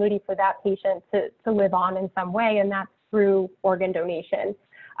opportunity for that patient to live on in some way, and that's through organ donation.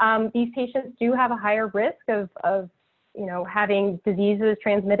 These patients do have a higher risk of you know, having diseases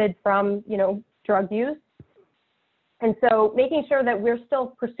transmitted from, you know, drug use. And so making sure that we're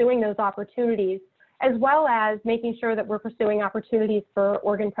still pursuing those opportunities, as well as making sure that we're pursuing opportunities for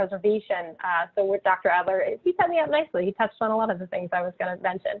organ preservation. So with Dr. Adler, he set me up nicely. He touched on a lot of the things I was going to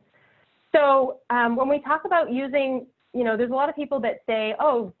mention. So when we talk about using, you know, there's a lot of people that say,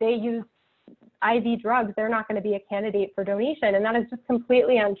 oh, they use IV drugs, they're not going to be a candidate for donation. And that is just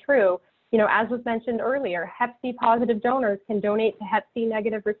completely untrue. You know, as was mentioned earlier, Hep C positive donors can donate to Hep C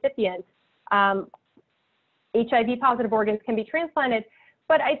negative recipients. HIV positive organs can be transplanted.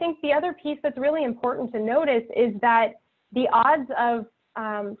 But I think the other piece that's really important to notice is that the odds of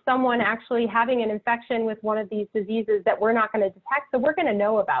someone actually having an infection with one of these diseases that we're not going to detect, so we're going to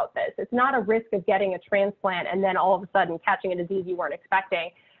know about this. It's not a risk of getting a transplant and then all of a sudden catching a disease you weren't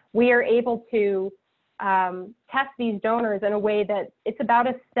expecting. We are able to test these donors in a way that it's about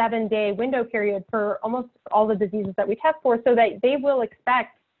a 7-day window period for almost all the diseases that we test for, so that they will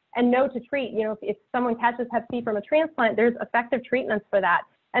expect and know to treat. You know, if someone catches Hep C from a transplant, there's effective treatments for that.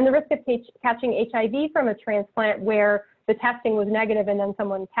 And the risk of catching HIV from a transplant where the testing was negative and then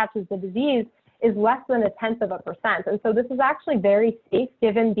someone catches the disease is less than 0.1%. And so this is actually very safe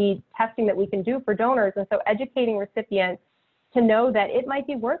given the testing that we can do for donors. And so educating recipients to know that it might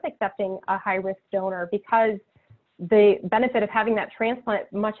be worth accepting a high-risk donor because the benefit of having that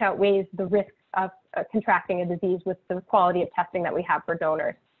transplant much outweighs the risk of contracting a disease with the quality of testing that we have for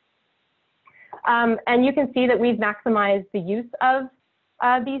donors. And you can see that we've maximized the use of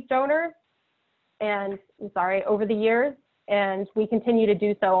these donors over the years, and we continue to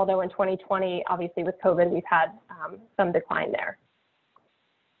do so, although in 2020, obviously with COVID, we've had some decline there.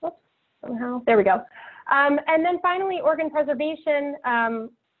 Oops, somehow, there we go. And then finally, organ preservation.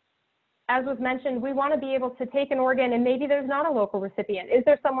 As was mentioned, we want to be able to take an organ and maybe there's not a local recipient. Is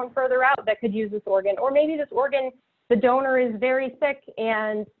there someone further out that could use this organ? Or maybe this organ, the donor is very sick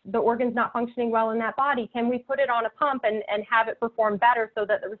and the organ's not functioning well in that body. Can we put it on a pump and have it perform better so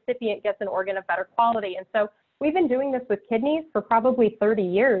that the recipient gets an organ of better quality? And so we've been doing this with kidneys for probably 30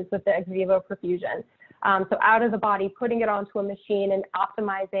 years with the ex vivo perfusion. So out of the body, putting it onto a machine and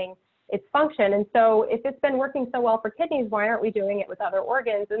optimizing its function. And so if it's been working so well for kidneys, why aren't we doing it with other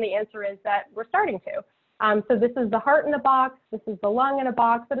organs? And the answer is that we're starting to. So this is the heart in a box, this is the lung in a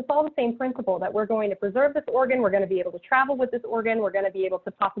box, but it's all the same principle that we're going to preserve this organ, we're going to be able to travel with this organ, we're going to be able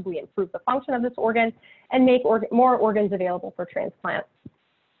to possibly improve the function of this organ and make more organs available for transplant.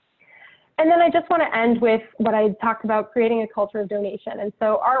 And then I just want to end with what I talked about, creating a culture of donation. And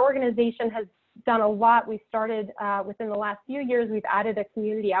so our organization has done a lot. We started within the last few years, we've added a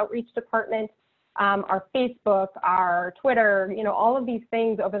community outreach department. Our Facebook, our Twitter, you know, all of these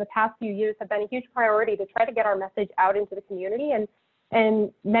things over the past few years have been a huge priority to try to get our message out into the community.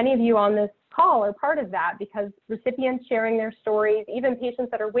 And many of you on this call are part of that because recipients sharing their stories, even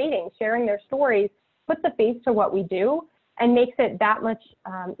patients that are waiting, sharing their stories, puts a face to what we do and makes it that much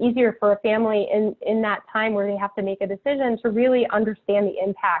easier for a family in that time where they have to make a decision to really understand the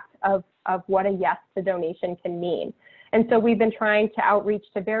impact of what a yes to donation can mean. And so we've been trying to outreach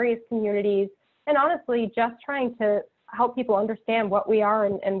to various communities and honestly just trying to help people understand what we are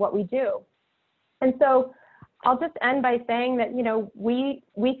and what we do. And so I'll just end by saying that, you know, we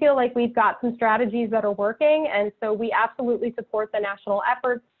feel like we've got some strategies that are working, and so we absolutely support the national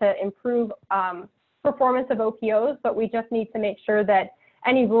efforts to improve performance of OPOs, but we just need to make sure that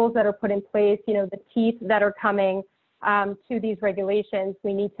any rules that are put in place, you know, the teeth that are coming to these regulations,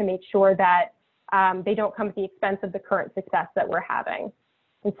 we need to make sure that they don't come at the expense of the current success that we're having.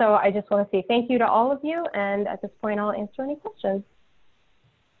 And so I just want to say thank you to all of you, and at this point I'll answer any questions.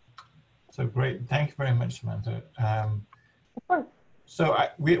 So great, thank you very much, Samantha. Of course. So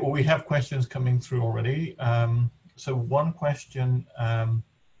we have questions coming through already. So one question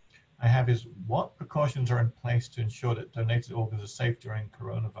I have is, what precautions are in place to ensure that donated organs are safe during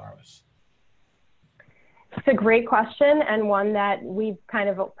coronavirus? It's a great question, and one that we've kind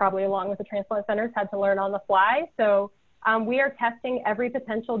of probably along with the transplant centers had to learn on the fly. So we are testing every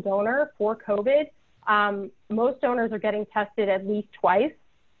potential donor for COVID. Most donors are getting tested at least twice,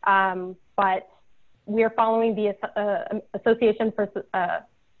 but we are following the Association for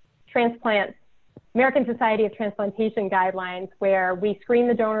Transplant, American Society of Transplantation guidelines, where we screen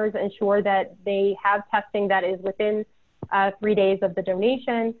the donors, ensure that they have testing that is within 3 days of the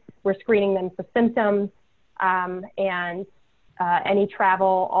donation. We're screening them for symptoms and any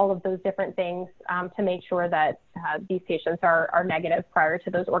travel, all of those different things to make sure that these patients are negative prior to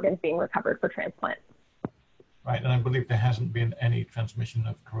those organs being recovered for transplant. Right, and I believe there hasn't been any transmission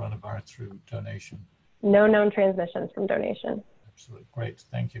of coronavirus through donation. No known transmissions from donation. Absolutely, great,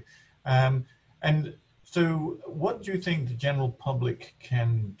 thank you. And so what do you think the general public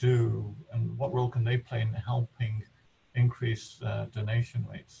can do, and what role can they play in helping increase donation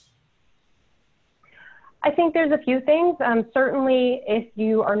rates? I think there's a few things. Certainly, if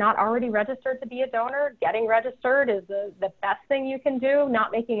you are not already registered to be a donor, getting registered is the best thing you can do,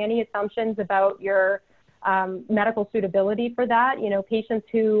 not making any assumptions about your medical suitability for that. You know, patients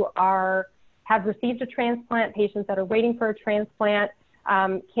who have received a transplant, patients that are waiting for a transplant,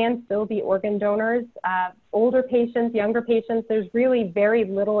 can still be organ donors. Older patients, younger patients, there's really very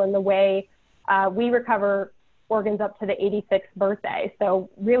little in the way. We recover organs up to the 86th birthday. So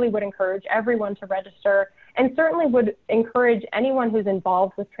really would encourage everyone to register, and certainly would encourage anyone who's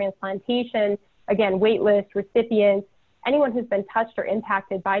involved with transplantation, again, waitlist, recipients, anyone who's been touched or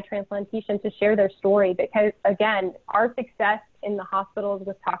impacted by transplantation to share their story, because again, our success in the hospitals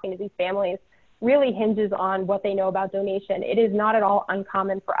with talking to these families really hinges on what they know about donation. It is not at all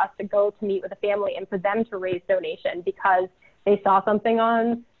uncommon for us to go to meet with a family and for them to raise donation because they saw something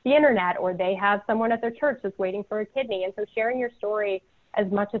on the internet or they have someone at their church that's waiting for a kidney. And so sharing your story as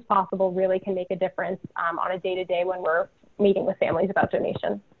much as possible really can make a difference on a day-to-day when we're meeting with families about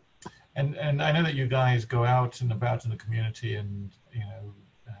donation. And I know that you guys go out and about in the community and,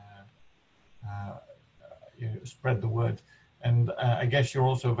 spread the word. And I guess you're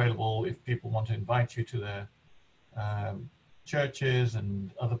also available if people want to invite you to their churches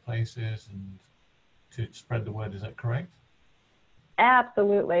and other places and to spread the word. Is that correct?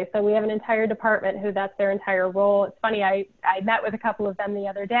 Absolutely. So we have an entire department who that's their entire role. It's funny, I met with a couple of them the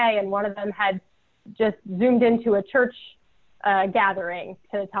other day, and one of them had just zoomed into a church gathering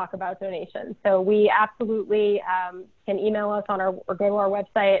to talk about donations. So we absolutely can email us on or go to our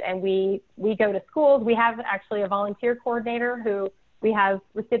website, and we go to schools. We have actually a volunteer coordinator who we have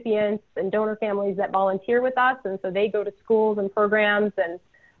recipients and donor families that volunteer with us, and so they go to schools and programs. And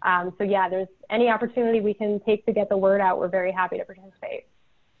so yeah, there's any opportunity we can take to get the word out, we're very happy to participate.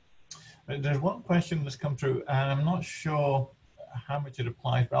 There's one question that's come through, and I'm not sure how much it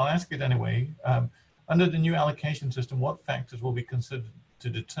applies, but I'll ask it anyway. Under the new allocation system, what factors will be considered to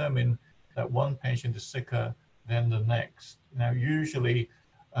determine that one patient is sicker than the next? Now, usually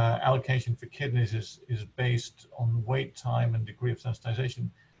allocation for kidneys is based on wait time and degree of sensitization,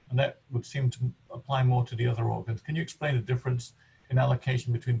 and that would seem to apply more to the other organs. Can you explain the difference in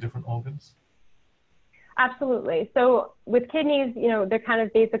allocation between different organs? Absolutely. So with kidneys, they're kind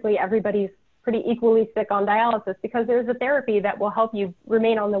of basically everybody's pretty equally sick on dialysis because there's a therapy that will help you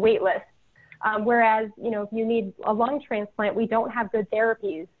remain on the wait list. Whereas, if you need a lung transplant, we don't have good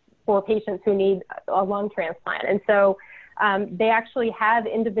therapies for patients who need a lung transplant. And so they actually have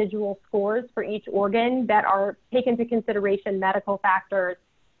individual scores for each organ that are taken into consideration medical factors.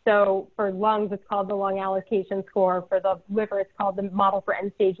 So for lungs, it's called the lung allocation score. For the liver, it's called the model for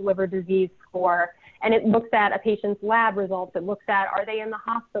end-stage liver disease score. And it looks at a patient's lab results. It looks at, are they in the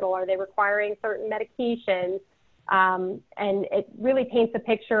hospital? Are they requiring certain medications? And it really paints a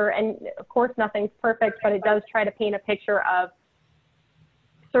picture. And of course, nothing's perfect, but it does try to paint a picture of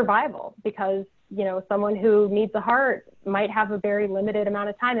survival because, someone who needs a heart might have a very limited amount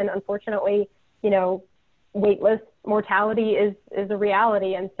of time. And unfortunately, waitlist mortality is a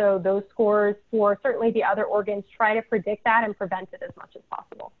reality. And so those scores for certainly the other organs try to predict that and prevent it as much as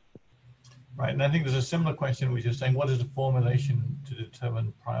possible. Right. And I think there's a similar question which is saying, what is the formulation to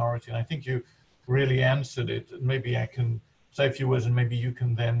determine priority? And I think you really answered it. Maybe I can say a few words and maybe you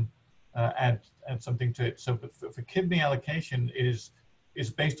can then add something to it. So but for kidney allocation is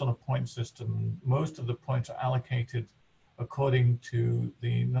based on a point system. Most of the points are allocated according to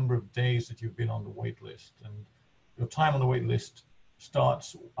the number of days that you've been on the wait list. And your time on the wait list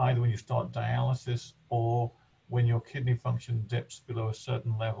starts either when you start dialysis or when your kidney function dips below a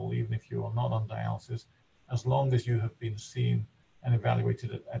certain level, even if you are not on dialysis, as long as you have been seen and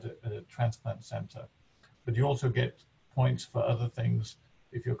evaluated at a transplant center. But you also get points for other things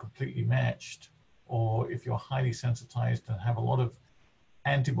if you're completely matched or if you're highly sensitized and have a lot of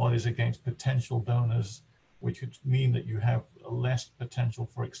antibodies against potential donors, which would mean that you have less potential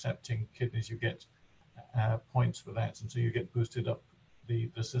for accepting kidneys. You get points for that, and so you get boosted up the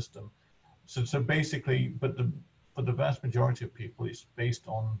system. So basically, for the vast majority of people, it's based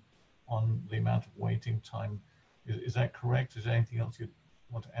on the amount of waiting time. Is that correct? Is there anything else you'd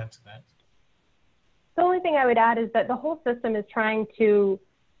want to add to that? The only thing I would add is that the whole system is trying to,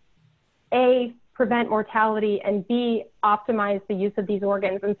 A, prevent mortality, and B, optimize the use of these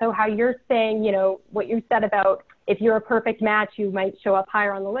organs. And so how you're saying, what you said about if you're a perfect match, you might show up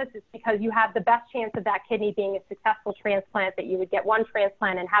higher on the list, is because you have the best chance of that kidney being a successful transplant, that you would get one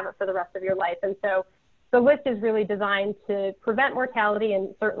transplant and have it for the rest of your life. And so the list is really designed to prevent mortality,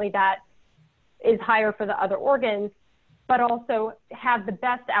 and certainly that is higher for the other organs, but also have the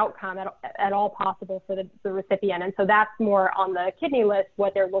best outcome at all possible for the recipient. And so that's more on the kidney list.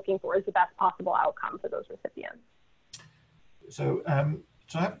 What they're looking for is the best possible outcome for those recipients. So,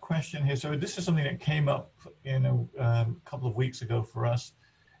 so I have a question here. So this is something that came up a couple of weeks ago for us.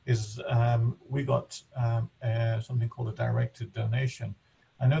 Is we got something called a directed donation,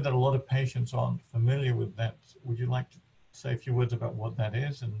 I know that a lot of patients aren't familiar with that. Would you like to say a few words about what that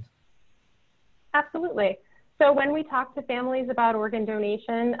is? And Absolutely. So when we talk to families about organ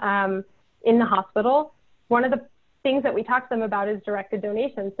donation in the hospital, one of the things that we talk to them about is directed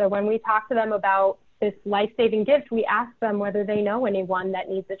donation. So when we talk to them about this life-saving gift, we ask them whether they know anyone that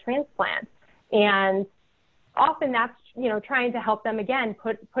needs a transplant. And often that's, trying to help them, again,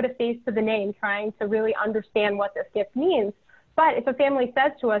 put a face to the name, trying to really understand what this gift means. But if a family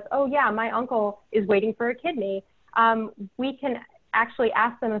says to us, oh yeah, my uncle is waiting for a kidney, we can actually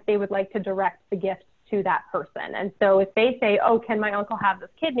ask them if they would like to direct the gift to that person. And so if they say, oh, can my uncle have this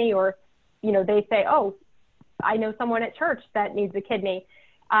kidney? Or, they say, oh, I know someone at church that needs a kidney.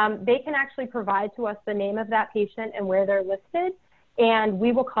 They can actually provide to us the name of that patient and where they're listed, and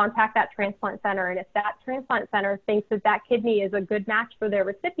we will contact that transplant center. And if that transplant center thinks that that kidney is a good match for their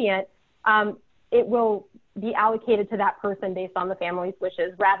recipient, it will be allocated to that person based on the family's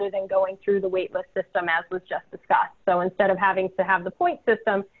wishes, rather than going through the waitlist system as was just discussed. So instead of having to have the point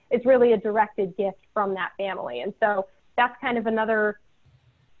system, it's really a directed gift from that family. And so that's kind of another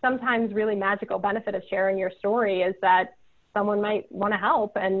sometimes really magical benefit of sharing your story, is that someone might want to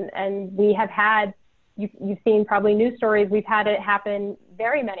help. And we have had, you've seen probably news stories, we've had it happen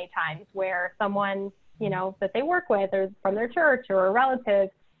very many times where someone, that they work with or from their church or a relative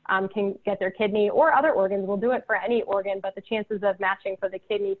can get their kidney or other organs. We'll do it for any organ, but the chances of matching for the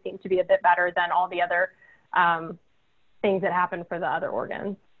kidney seem to be a bit better than all the other things that happen for the other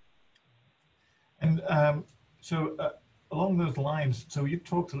organs. And along those lines, so you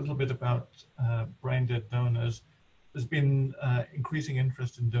talked a little bit about brain dead donors. There's been increasing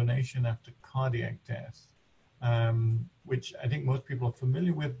interest in donation after cardiac death, which I think most people are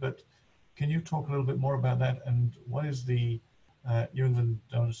familiar with, but can you talk a little bit more about that, and what is the New England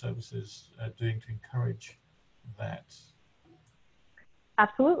Donor Services doing to encourage that?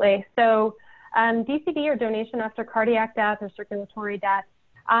 Absolutely. So DCD, or donation after cardiac death or circulatory death,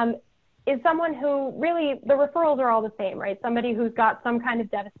 is someone who really, the referrals are all the same, right? Somebody who's got some kind of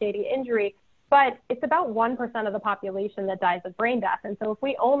devastating injury, but it's about 1% of the population that dies of brain death. And so if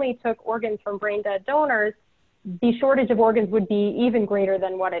we only took organs from brain dead donors, the shortage of organs would be even greater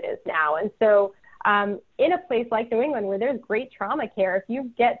than what it is now. And so in a place like New England, where there's great trauma care, if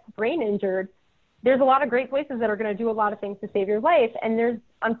you get brain injured, there's a lot of great places that are going to do a lot of things to save your life. And there's,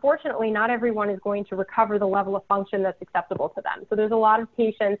 unfortunately, not everyone is going to recover the level of function that's acceptable to them. So there's a lot of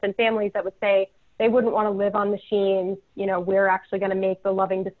patients and families that would say they wouldn't want to live on machines. We're actually going to make the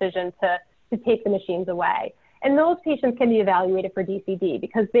loving decision to take the machines away. And those patients can be evaluated for DCD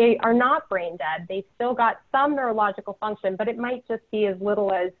because they are not brain dead. They've still got some neurological function, but it might just be as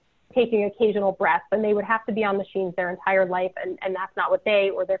little as taking occasional breaths, and they would have to be on machines their entire life, and that's not what they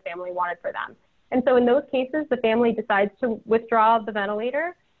or their family wanted for them. And so in those cases, the family decides to withdraw the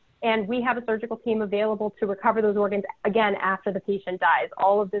ventilator, and we have a surgical team available to recover those organs again after the patient dies.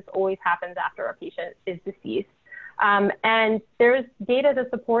 All of this always happens after a patient is deceased. And there's data to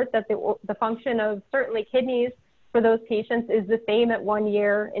support that the function of certainly kidneys for those patients is the same at 1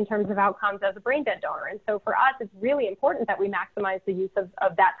 year in terms of outcomes as a brain dead donor. And so for us, it's really important that we maximize the use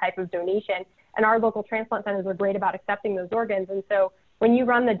of that type of donation. And our local transplant centers are great about accepting those organs. And so when you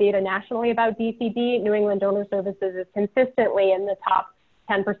run the data nationally about DCD, New England Donor Services is consistently in the top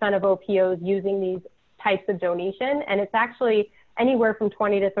 10% of OPOs using these types of donation. And it's actually anywhere from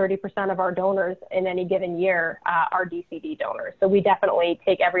 20 to 30% of our donors in any given year are DCD donors. So we definitely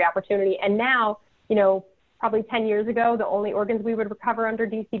take every opportunity. And now, probably 10 years ago, the only organs we would recover under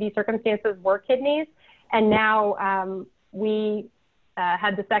DCD circumstances were kidneys. And now we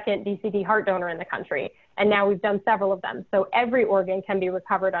had the second DCD heart donor in the country. And now we've done several of them. So every organ can be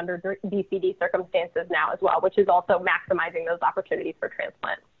recovered under DCD circumstances now as well, which is also maximizing those opportunities for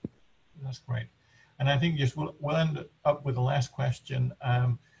transplant. That's great. And I think just we'll end up with the last question.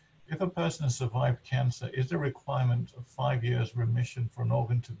 If a person has survived cancer, is there a requirement of 5 years remission for an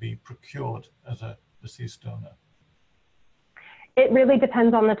organ to be procured as a deceased donor? It really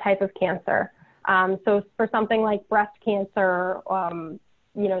depends on the type of cancer. So for something like breast cancer,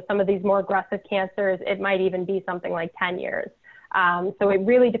 some of these more aggressive cancers, it might even be something like 10 years. So it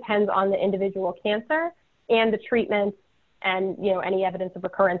really depends on the individual cancer and the treatment and any evidence of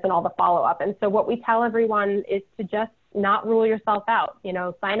recurrence and all the follow-up. And so what we tell everyone is to just not rule yourself out.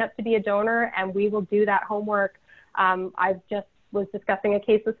 Sign up to be a donor, and we will do that homework. I just was discussing a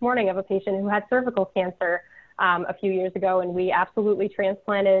case this morning of a patient who had cervical cancer a few years ago, and we absolutely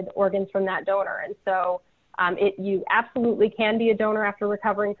transplanted organs from that donor. And so you absolutely can be a donor after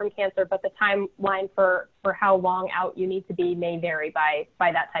recovering from cancer, but the timeline for how long out you need to be may vary by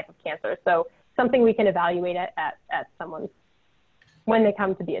that type of cancer. So something we can evaluate at someone's when they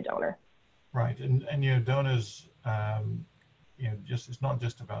come to be a donor. Right, and you know, donors, you know, it's not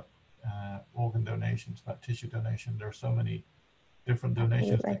just about organ donations, it's about tissue donation. There are so many different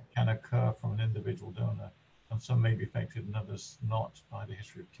donations that can occur from an individual donor, and some may be affected and others not by the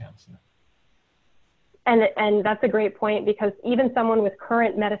history of cancer. And that's a great point, because even someone with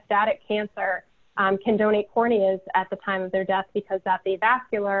current metastatic cancer can donate corneas at the time of their death, because that's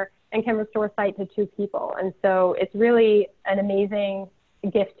avascular and can restore sight to 2 people. And so it's really an amazing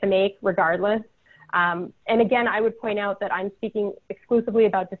gift to make regardless. And again, I would point out that I'm speaking exclusively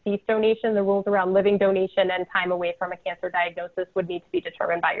about deceased donation. The rules around living donation and time away from a cancer diagnosis would need to be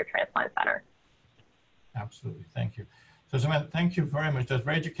determined by your transplant center. Absolutely, thank you. So Samantha, thank you very much. That's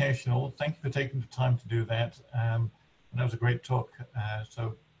very educational. Thank you for taking the time to do that. And that was a great talk.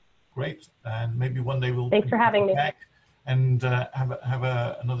 So great, and maybe one day we'll Thanks for having me back and have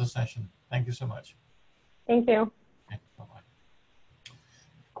another session. Thank you so much. Thank you. Okay, bye-bye.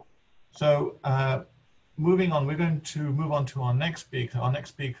 So moving on, we're going to move on to our next speaker. Our next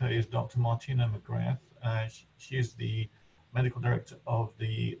speaker is Dr. Martina McGrath. She is the medical director of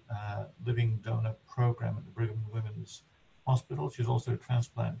the Living Donor Program at the Brigham Women's Hospital. She's also a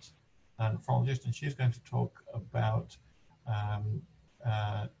transplant nephrologist, and she's going to talk about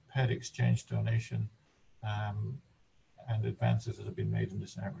paired exchange donation and advances that have been made in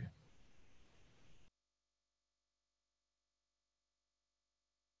this area.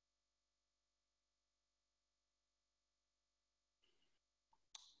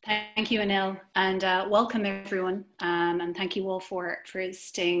 Thank you, Anil, and welcome everyone. And thank you all for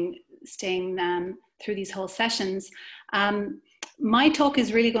staying through these whole sessions. My talk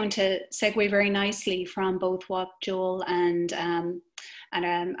is really going to segue very nicely from both what Joel and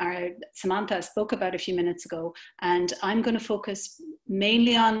our Samantha spoke about a few minutes ago. And I'm going to focus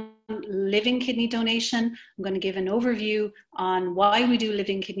mainly on living kidney donation. I'm going to give an overview on why we do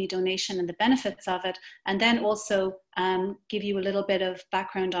living kidney donation and the benefits of it, and then also give you a little bit of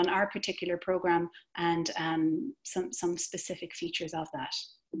background on our particular program and some specific features of that.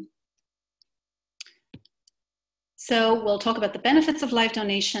 So we'll talk about the benefits of live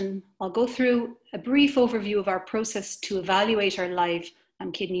donation. I'll go through a brief overview of our process to evaluate our live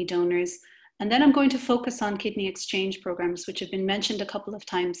kidney donors. And then I'm going to focus on kidney exchange programs, which have been mentioned a couple of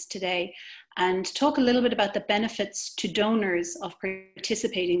times today, and talk a little bit about the benefits to donors of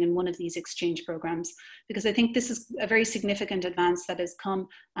participating in one of these exchange programs, because I think this is a very significant advance that has come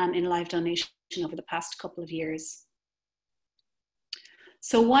in live donation over the past couple of years.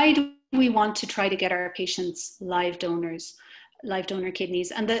 So why do we want to try to get our patients live donor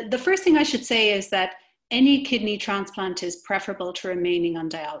kidneys? And the first thing I should say is that any kidney transplant is preferable to remaining on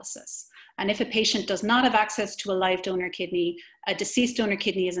dialysis. And if a patient does not have access to a live donor kidney, a deceased donor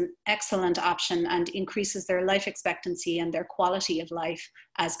kidney is an excellent option and increases their life expectancy and their quality of life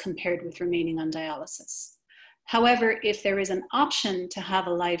as compared with remaining on dialysis. However, if there is an option to have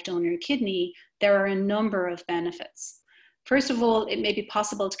a live donor kidney, there are a number of benefits. First of all, it may be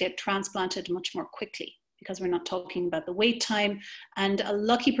possible to get transplanted much more quickly, because we're not talking about the wait time, and a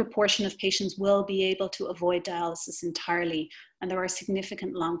lucky proportion of patients will be able to avoid dialysis entirely, and there are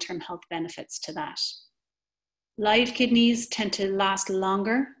significant long-term health benefits to that. Live kidneys tend to last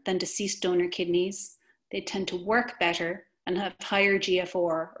longer than deceased donor kidneys. They tend to work better and have higher GFR,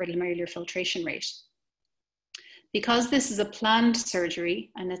 or glomerular filtration rate. Because this is a planned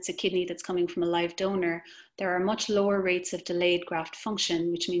surgery and it's a kidney that's coming from a live donor, there are much lower rates of delayed graft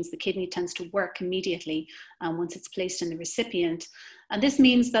function, which means the kidney tends to work immediately once it's placed in the recipient. And this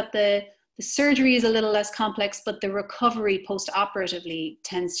means that the surgery is a little less complex, but the recovery post-operatively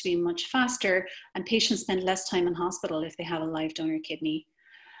tends to be much faster, and patients spend less time in hospital if they have a live donor kidney.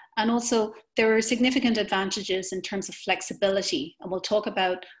 And also, there are significant advantages in terms of flexibility. And we'll talk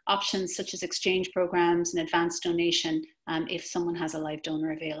about options such as exchange programs and advanced donation if someone has a live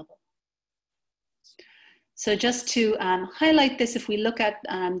donor available. So just to highlight this, if we look at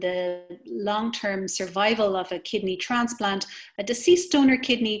the long-term survival of a kidney transplant, a deceased donor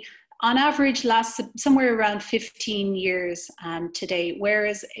kidney on average lasts somewhere around 15 years today,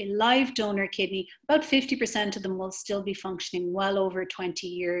 whereas a live donor kidney, about 50% of them will still be functioning well over 20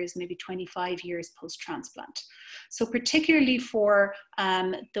 years, maybe 25 years post-transplant. So particularly for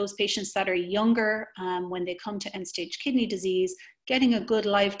those patients that are younger, when they come to end-stage kidney disease, getting a good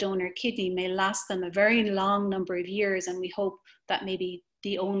live donor kidney may last them a very long number of years, and we hope that may be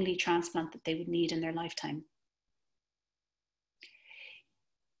the only transplant that they would need in their lifetime.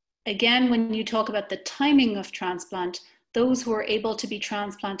 Again, when you talk about the timing of transplant, those who are able to be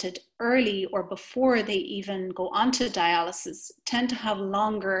transplanted early or before they even go onto dialysis tend to have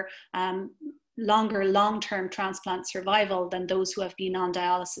longer longer long-term transplant survival than those who have been on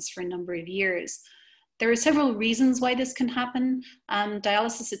dialysis for a number of years. There are several reasons why this can happen.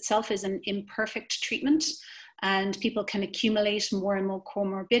 Dialysis itself is an imperfect treatment, and people can accumulate more and more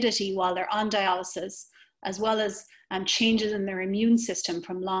comorbidity while they're on dialysis, as well as changes in their immune system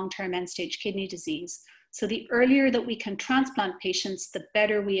from long-term end-stage kidney disease. So the earlier that we can transplant patients, the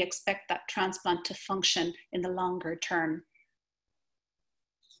better we expect that transplant to function in the longer term.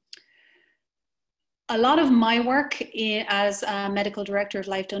 A lot of my work as a medical director of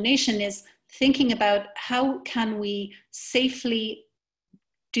life donation is thinking about how can we safely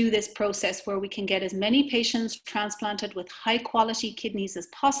do this process where we can get as many patients transplanted with high quality kidneys as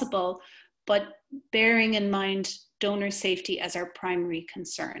possible, but bearing in mind donor safety as our primary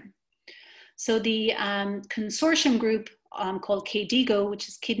concern. So the consortium group called KDIGO, which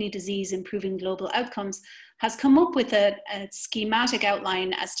is Kidney Disease Improving Global Outcomes, has come up with a schematic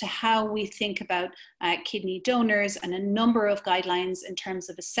outline as to how we think about kidney donors and a number of guidelines in terms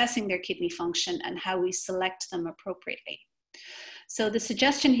of assessing their kidney function and how we select them appropriately. So the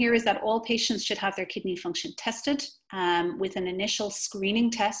suggestion here is that all patients should have their kidney function tested with an initial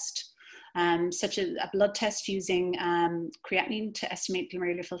screening test, such as a blood test using creatinine to estimate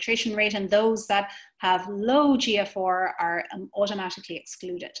glomerular filtration rate, and those that have low GFR are automatically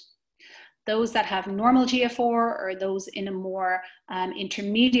excluded. Those that have normal GFR or those in a more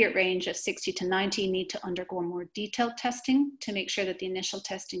intermediate range of 60 to 90 need to undergo more detailed testing to make sure that the initial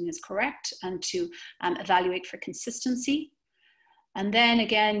testing is correct and to evaluate for consistency. And then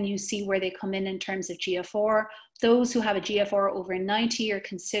again, you see where they come in terms of GFR. Those who have a GFR over 90 are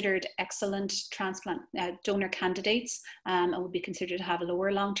considered excellent transplant donor candidates and would be considered to have a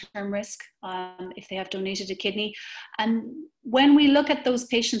lower long-term risk if they have donated a kidney. And when we look at those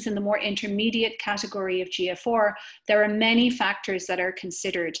patients in the more intermediate category of GFR, there are many factors that are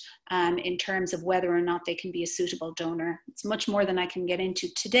considered in terms of whether or not they can be a suitable donor. It's much more than I can get into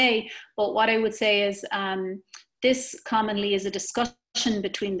today, but what I would say is this commonly is a discussion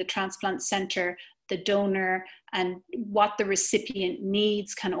between the transplant center, the donor, and what the recipient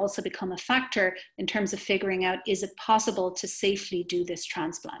needs can also become a factor in terms of figuring out, is it possible to safely do this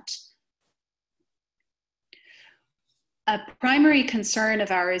transplant? A primary concern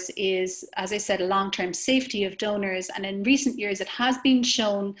of ours is, as I said, long-term safety of donors. And in recent years, it has been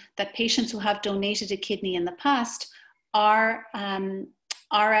shown that patients who have donated a kidney in the past are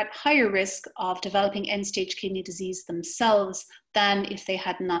at higher risk of developing end-stage kidney disease themselves than if they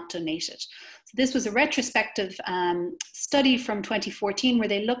had not donated. So this was a retrospective study from 2014 where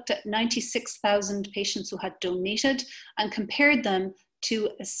they looked at 96,000 patients who had donated and compared them to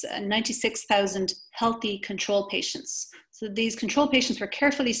 96,000 healthy control patients. So these control patients were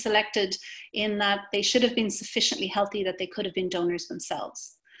carefully selected in that they should have been sufficiently healthy that they could have been donors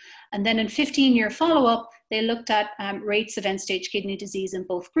themselves. And then in 15-year follow-up, they looked at rates of end-stage kidney disease in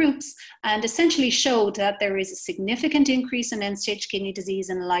both groups and essentially showed that there is a significant increase in end-stage kidney disease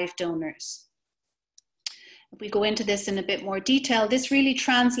in live donors. If we go into this in a bit more detail, this really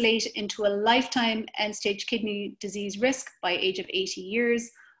translates into a lifetime end-stage kidney disease risk by age of 80 years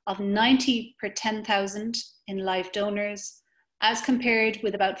of 90 per 10,000 in live donors, as compared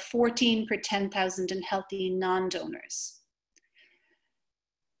with about 14 per 10,000 in healthy non-donors.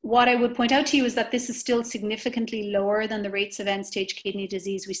 What I would point out to you is that this is still significantly lower than the rates of end-stage kidney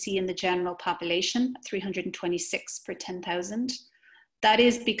disease we see in the general population, 326 per 10,000. That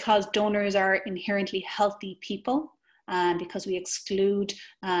is because donors are inherently healthy people, because we exclude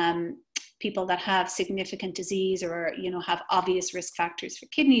people that have significant disease or have obvious risk factors for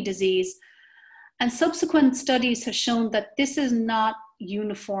kidney disease. And subsequent studies have shown that this is not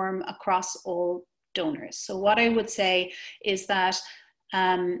uniform across all donors. So what I would say is that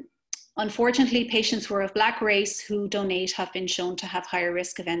unfortunately, patients who are of Black race who donate have been shown to have higher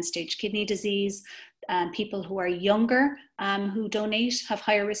risk of end-stage kidney disease. People who are younger who donate have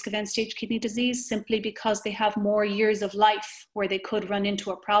higher risk of end-stage kidney disease simply because they have more years of life where they could run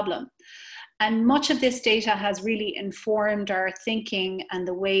into a problem. And much of this data has really informed our thinking and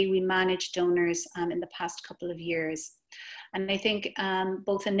the way we manage donors in the past couple of years. And I think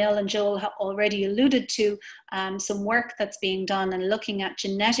both Anil and Joel have already alluded to some work that's being done and looking at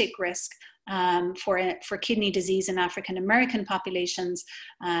genetic risk for kidney disease in African American populations,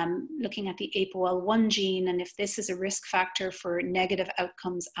 looking at the APOL1 gene, and if this is a risk factor for negative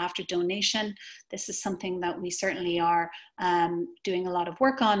outcomes after donation. This is something that we certainly are doing a lot of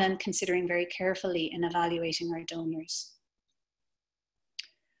work on and considering very carefully in evaluating our donors.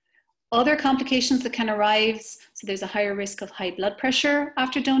 Other complications that can arise, so there's a higher risk of high blood pressure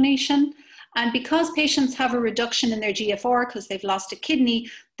after donation. And because patients have a reduction in their GFR because they've lost a kidney,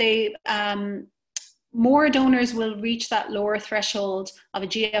 more donors will reach that lower threshold of a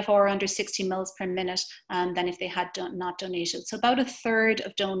GFR under 60 mils per minute than if they had not donated. So about a third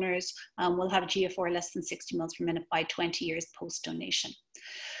of donors will have a GFR less than 60 mils per minute by 20 years post-donation.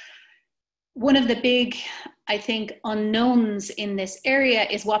 One of the big, I think, unknowns in this area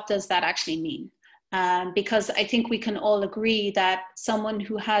is what does that actually mean? Because I think we can all agree that someone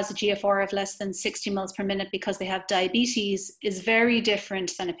who has a GFR of less than 60 mils per minute because they have diabetes is very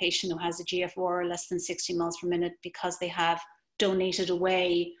different than a patient who has a GFR less than 60 mils per minute because they have donated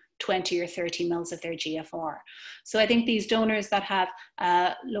away 20 or 30 mils of their GFR. So I think these donors that have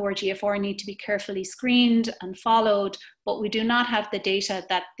lower GFR need to be carefully screened and followed, but we do not have the data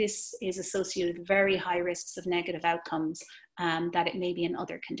that this is associated with very high risks of negative outcomes that it may be in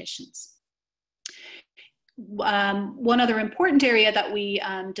other conditions. One other important area that we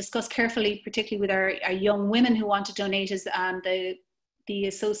discuss carefully, particularly with our young women who want to donate, is the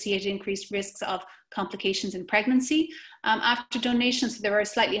associated increased risks of complications in pregnancy after donation. So there are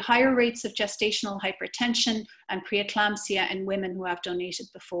slightly higher rates of gestational hypertension and preeclampsia in women who have donated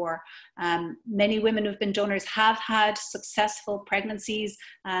before. Many women who've been donors have had successful pregnancies.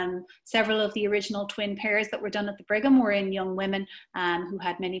 Several of the original twin pairs that were done at the Brigham were in young women who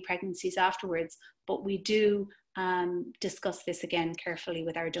had many pregnancies afterwards. But we do discuss this again carefully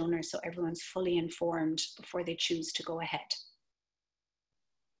with our donors so everyone's fully informed before they choose to go ahead.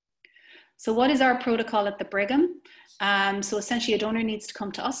 So what is our protocol at the Brigham? So essentially a donor needs to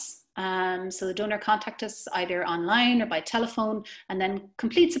come to us. So the donor contacts us either online or by telephone and then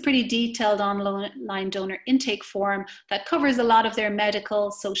completes a pretty detailed online donor intake form that covers a lot of their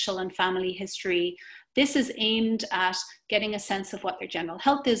medical, social and family history. This is aimed at getting a sense of what their general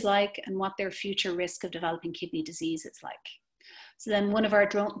health is like and what their future risk of developing kidney disease is like. So then one of our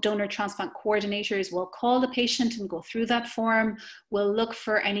donor transplant coordinators will call the patient and go through that form. We'll look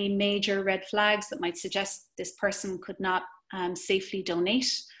for any major red flags that might suggest this person could not safely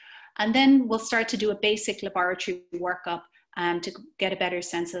donate. And then we'll start to do a basic laboratory workup to get a better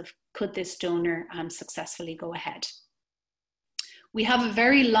sense of could this donor successfully go ahead. We have a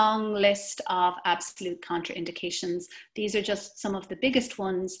very long list of absolute contraindications. These are just some of the biggest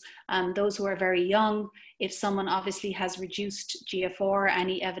ones. Those who are very young, if someone obviously has reduced GFR,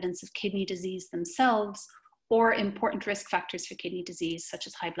 any evidence of kidney disease themselves, or important risk factors for kidney disease, such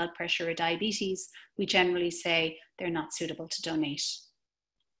as high blood pressure or diabetes, we generally say they're not suitable to donate.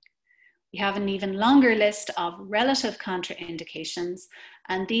 We have an even longer list of relative contraindications,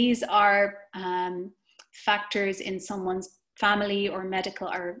 and these are factors in someone's family or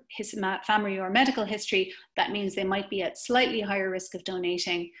medical history. That means they might be at slightly higher risk of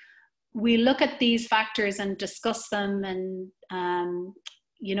donating. We look at these factors and discuss them, and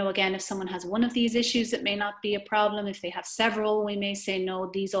you know, again, if someone has one of these issues, it may not be a problem. If they have several, we may say, no,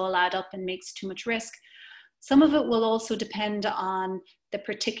 these all add up and makes too much risk. Some of it will also depend on the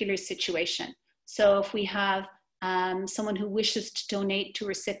particular situation. So if we have someone who wishes to donate to a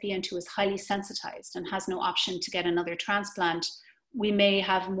recipient who is highly sensitized and has no option to get another transplant, we may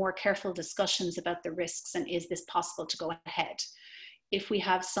have more careful discussions about the risks and is this possible to go ahead. If we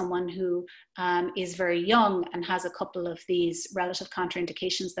have someone who is very young and has a couple of these relative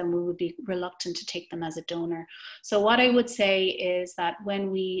contraindications, then we would be reluctant to take them as a donor. So what I would say is that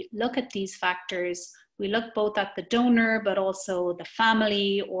when we look at these factors, we look both at the donor, but also the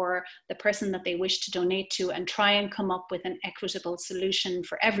family or the person that they wish to donate to, and try and come up with an equitable solution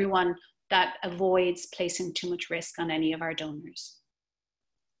for everyone that avoids placing too much risk on any of our donors.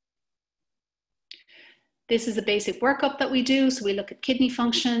 This is a basic workup that we do. So we look at kidney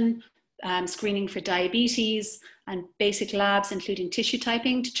function, screening for diabetes, and basic labs, including tissue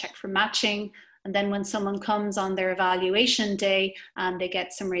typing to check for matching. And then when someone comes on their evaluation day, they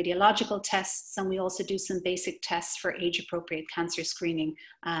get some radiological tests, and we also do some basic tests for age-appropriate cancer screening,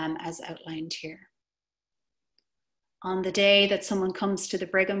 as outlined here. On the day that someone comes to the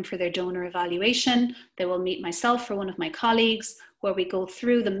Brigham for their donor evaluation, they will meet myself or one of my colleagues, where we go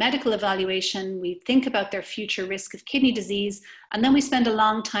through the medical evaluation, we think about their future risk of kidney disease, and then we spend a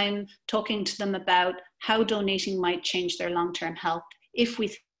long time talking to them about how donating might change their long-term health, if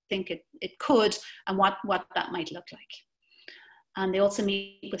we think it could, and what that might look like. And they also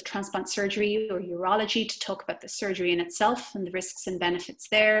meet with transplant surgery or urology to talk about the surgery in itself and the risks and benefits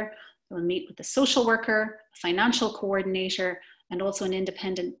there. We'll meet with the social worker, a financial coordinator, and also an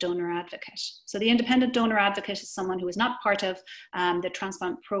independent donor advocate. So the independent donor advocate is someone who is not part of the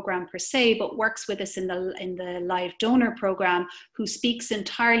transplant program per se, but works with us in the live donor program, who speaks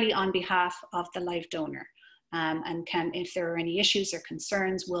entirely on behalf of the live donor. and can, if there are any issues or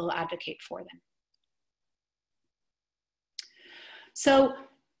concerns, will advocate for them. So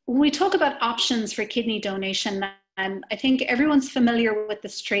when we talk about options for kidney donation, I think everyone's familiar with the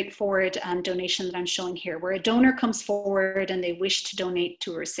straightforward donation that I'm showing here, where a donor comes forward and they wish to donate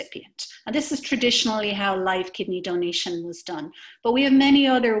to a recipient. And this is traditionally how live kidney donation was done. But we have many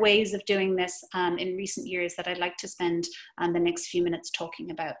other ways of doing this in recent years that I'd like to spend the next few minutes talking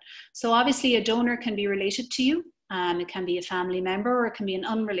about. So obviously a donor can be related to you. It can be a family member, or it can be an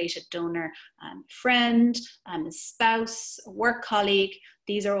unrelated donor, friend, a spouse, a work colleague.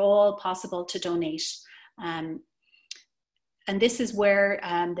 These are all possible to donate. And this is where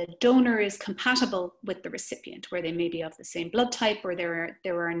the donor is compatible with the recipient, where they may be of the same blood type, or there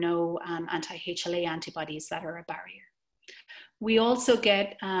are no anti-HLA antibodies that are a barrier. We also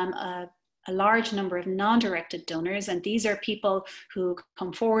get a large number of non-directed donors, and these are people who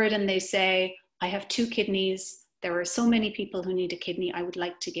come forward and they say, I have 2 kidneys. There are so many people who need a kidney. I would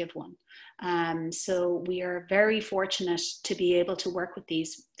like to give one. So we are very fortunate to be able to work with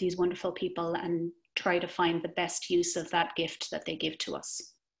these wonderful people and try to find the best use of that gift that they give to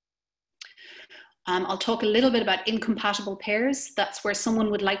us. I'll talk a little bit about incompatible pairs. That's where someone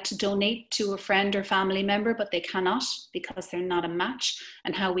would like to donate to a friend or family member, but they cannot because they're not a match,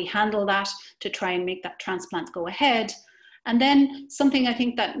 and how we handle that to try and make that transplant go ahead. And then something I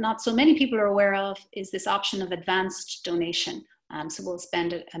think that not so many people are aware of is this option of advanced donation. So we'll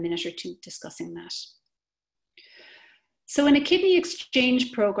spend a minute or two discussing that. So in a kidney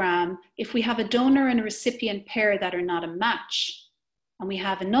exchange program, if we have a donor and a recipient pair that are not a match, and we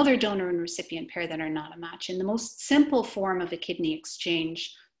have another donor and recipient pair that are not a match, in the most simple form of a kidney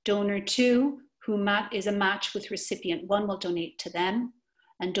exchange, donor 2, who is a match with recipient 1, will donate to them,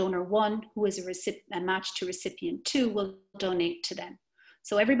 and donor 1, who is a match to recipient 2, will donate to them.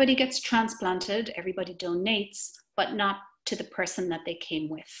 So everybody gets transplanted, everybody donates, but not to the person that they came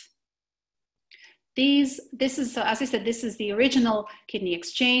with. This is, as I said, this is the original kidney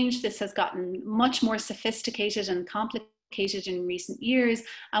exchange. This has gotten much more sophisticated and complicated in recent years.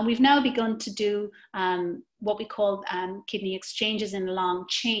 And we've now begun to do what we call kidney exchanges in long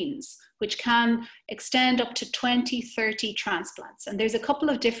chains, which can extend up to 20, 30 transplants. And there's a couple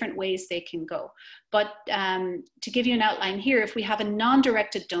of different ways they can go. But to give you an outline here, if we have a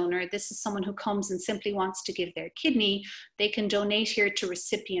non-directed donor, this is someone who comes and simply wants to give their kidney, they can donate here to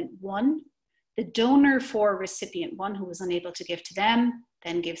recipient 1. The donor for recipient 1, who was unable to give to them,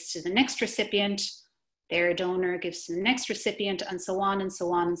 then gives to the next recipient. Their donor gives to the next recipient, and so on and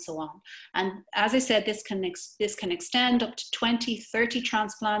so on and so on. And as I said, this can extend up to 20, 30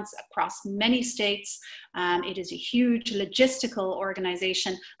 transplants across many states. It is a huge logistical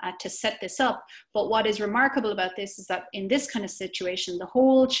organization to set this up. But what is remarkable about this is that in this kind of situation, the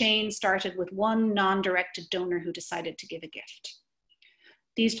whole chain started with one non-directed donor who decided to give a gift.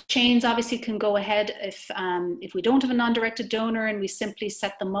 These chains obviously can go ahead if we don't have a non-directed donor and we simply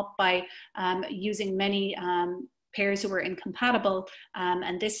set them up by using many pairs who are incompatible.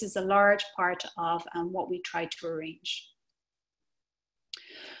 And this is a large part of what we try to arrange.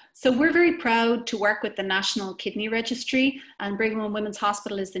 So we're very proud to work with the National Kidney Registry, and Brigham and Women's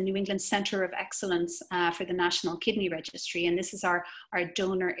Hospital is the New England Center of Excellence for the National Kidney Registry. And this is our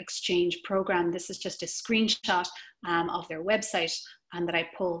donor exchange program. This is just a screenshot of their website and that I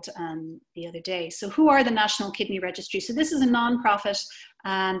pulled the other day. So who are the National Kidney Registry? So this is a nonprofit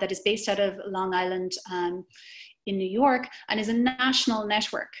that is based out of Long Island in New York and is a national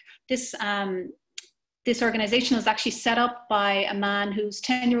network. This organization was actually set up by a man whose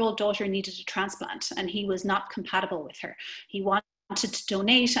 10-year-old daughter needed a transplant and he was not compatible with her. He wanted to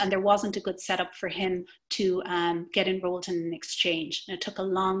donate and there wasn't a good setup for him to get enrolled in an exchange. And it took a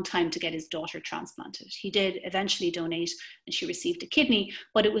long time to get his daughter transplanted. He did eventually donate and she received a kidney,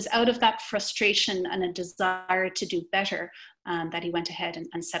 but it was out of that frustration and a desire to do better that he went ahead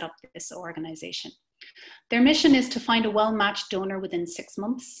and set up this organization. Their mission is to find a well-matched donor within 6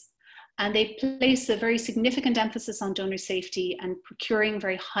 months. And they place a very significant emphasis on donor safety and procuring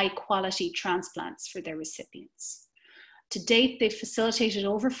very high quality transplants for their recipients. To date, they've facilitated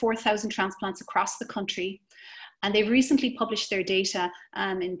over 4,000 transplants across the country. And they've recently published their data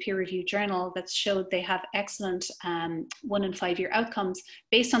in peer-reviewed journal that showed they have excellent 1- and 5-year outcomes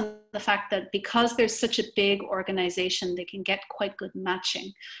based on the fact that because there's such a big organization, they can get quite good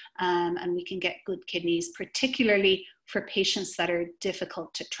matching and we can get good kidneys, particularly for patients that are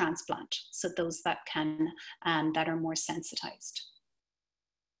difficult to transplant. So those that that are more sensitized.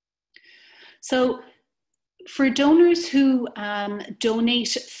 So for donors who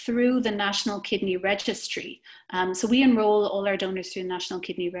donate through the National Kidney Registry, so we enroll all our donors through the National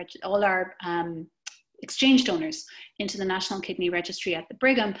Kidney Registry, all our exchange donors into the National Kidney Registry at the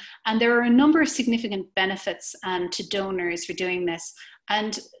Brigham. And there are a number of significant benefits to donors for doing this.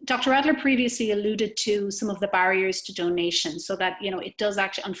 And Dr. Adler previously alluded to some of the barriers to donation, so that, you know, it does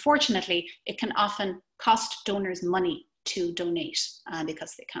actually, unfortunately, it can often cost donors money to donate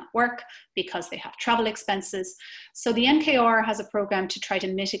because they can't work, because they have travel expenses. So the NKR has a program to try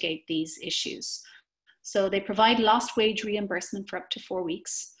to mitigate these issues. So they provide lost wage reimbursement for up to 4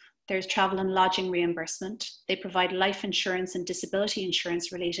 weeks. There's travel and lodging reimbursement. They provide life insurance and disability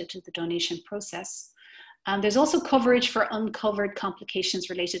insurance related to the donation process. There's also coverage for uncovered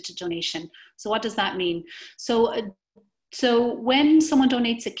complications related to donation. So what does that mean? So when someone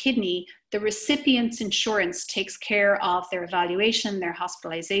donates a kidney, the recipient's insurance takes care of their evaluation, their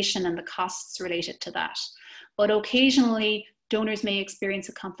hospitalization, and the costs related to that. But occasionally, donors may experience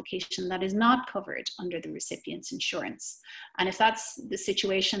a complication that is not covered under the recipient's insurance. And if that's the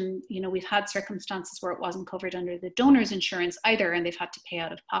situation, you know, we've had circumstances where it wasn't covered under the donor's insurance either, and they've had to pay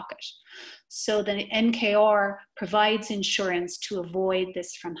out of pocket. So the NKR provides insurance to avoid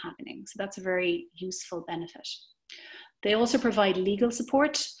this from happening. So that's a very useful benefit. They also provide legal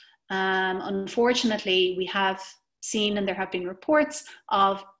support. Unfortunately, we have seen, and there have been reports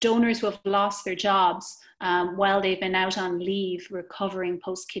of donors who have lost their jobs while they've been out on leave recovering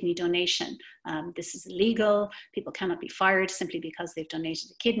post-kidney donation. This is illegal. People cannot be fired simply because they've donated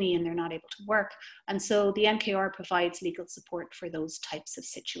a kidney and they're not able to work. And so the NKR provides legal support for those types of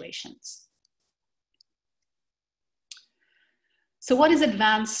situations. So what is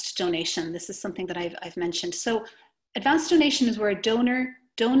advanced donation? This is something that I've mentioned. So advanced donation is where a donor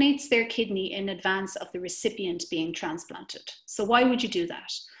donates their kidney in advance of the recipient being transplanted. So why would you do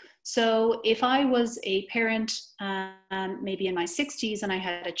that? So if I was a parent, maybe in my 60s, and I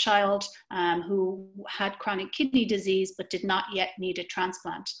had a child who had chronic kidney disease but did not yet need a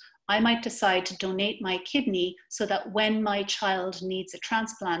transplant, I might decide to donate my kidney so that when my child needs a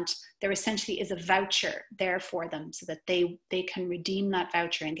transplant, there essentially is a voucher there for them so that they can redeem that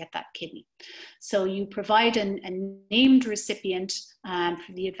voucher and get that kidney. So you provide a named recipient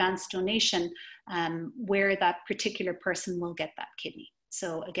for the advanced donation where that particular person will get that kidney.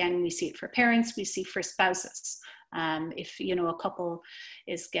 So again, we see it for parents, we see for spouses. If, you know, a couple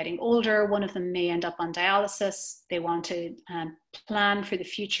is getting older, one of them may end up on dialysis, they want to plan for the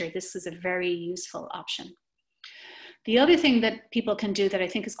future, this is a very useful option. The other thing that people can do that I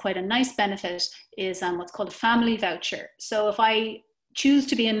think is quite a nice benefit is what's called a family voucher. So if I choose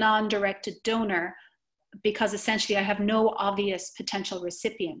to be a non-directed donor, because essentially I have no obvious potential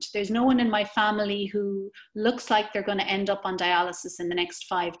recipient. There's no one in my family who looks like they're going to end up on dialysis in the next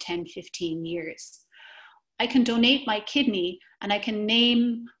 5, 10, 15 years. I can donate my kidney and I can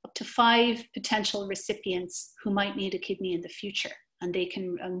name up to 5 potential recipients who might need a kidney in the future. And they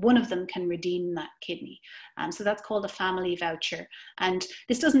can, and one of them can redeem that kidney. So that's called a family voucher. And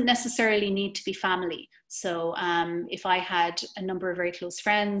this doesn't necessarily need to be family. So if I had a number of very close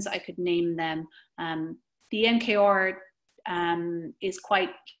friends, I could name them. The NKR is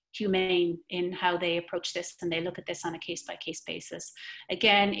quite humane in how they approach this, and they look at this on a case-by-case basis.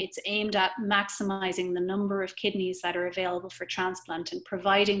 Again, it's aimed at maximizing the number of kidneys that are available for transplant and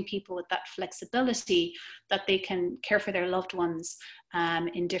providing people with that flexibility that they can care for their loved ones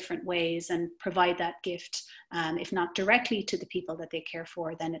in different ways and provide that gift, if not directly to the people that they care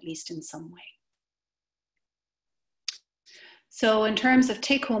for, then at least in some way. So in terms of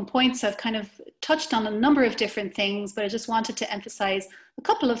take-home points, I've kind of touched on a number of different things, but I just wanted to emphasize a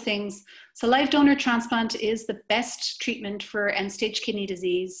couple of things. So live donor transplant is the best treatment for end-stage kidney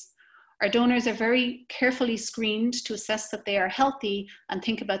disease. Our donors are very carefully screened to assess that they are healthy and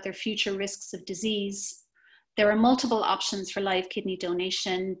think about their future risks of disease. There are multiple options for live kidney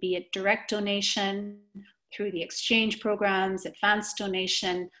donation, be it direct donation, through the exchange programs, advanced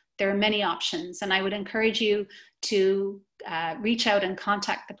donation. There are many options, and I would encourage you to reach out and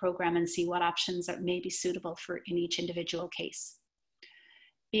contact the program and see what options are may be suitable for in each individual case.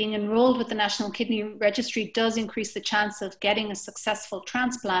 Being enrolled with the National Kidney Registry does increase the chance of getting a successful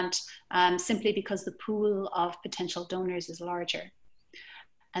transplant simply because the pool of potential donors is larger.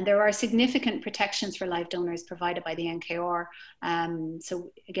 And there are significant protections for live donors provided by the NKR.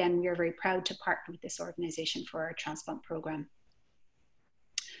 So again, we are very proud to partner with this organization for our transplant program.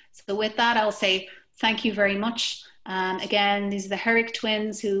 So with that, I'll say thank you very much. Again, these are the Herrick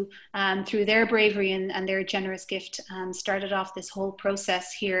twins who, through their bravery and their generous gift, started off this whole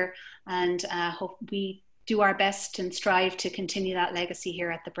process here, and hope we do our best and strive to continue that legacy here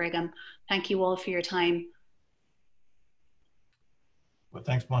at the Brigham. Thank you all for your time. Well,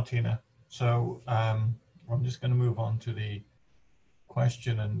 thanks, Martina. So I'm just going to move on to the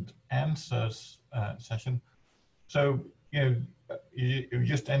question and answers session. So, you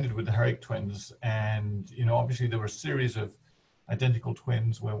just ended with the Herrick twins, and, obviously there were a series of identical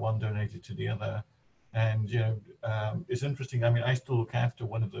twins where one donated to the other. And, it's interesting. I mean, I still look after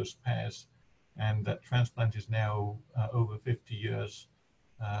one of those pairs, and that transplant is now over 50 years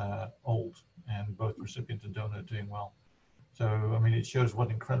old, and both recipient and donor are doing well. So, I mean, it shows what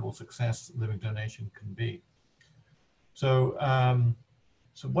incredible success living donation can be. So,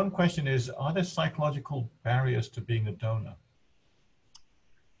 so one question is, are there psychological barriers to being a donor?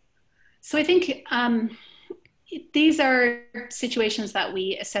 So I think these are situations that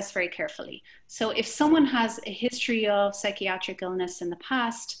we assess very carefully. So if someone has a history of psychiatric illness in the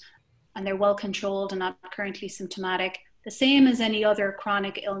past and they're well controlled and not currently symptomatic, the same as any other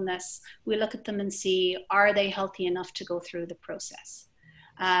chronic illness, we look at them and see, are they healthy enough to go through the process?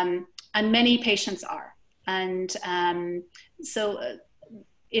 And many patients are. And so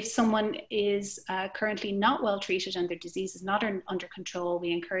if someone is currently not well treated and their disease is not under control,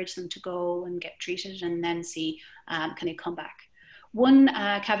 we encourage them to go and get treated and then see, can they come back? One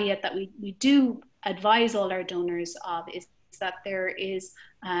caveat that we do advise all our donors of is that there is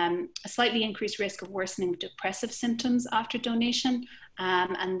a slightly increased risk of worsening depressive symptoms after donation,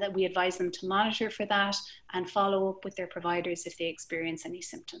 and that we advise them to monitor for that and follow up with their providers if they experience any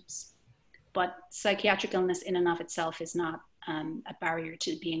symptoms. But psychiatric illness in and of itself is not a barrier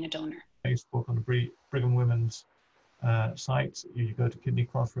to being a donor. Facebook on the Brigham Women's site, you go to Kidney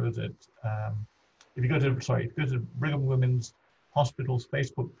Crossroads at, if you go to Brigham Women's Hospital's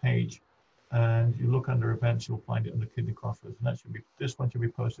Facebook page, and you look under events, you'll find it under Kidney Crossroads, and this one should be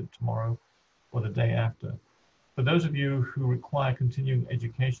posted tomorrow or the day after. For those of you who require continuing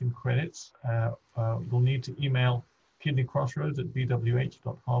education credits, you'll need to email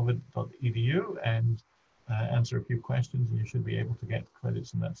kidneycrossroads@bwh.harvard.edu and answer a few questions, and you should be able to get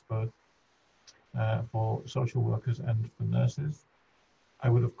credits, and that's both for social workers and for nurses. I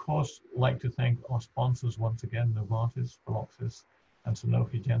would, of course, like to thank our sponsors once again, Novartis, Veloxis, and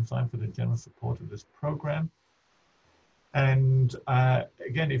Sanofi Genzyme for the generous support of this program. And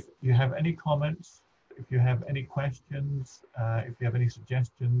again, if you have any comments, if you have any questions, if you have any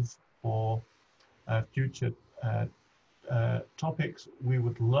suggestions for future topics, we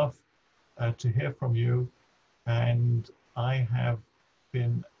would love to hear from you. And I have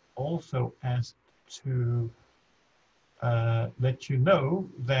been also asked to let you know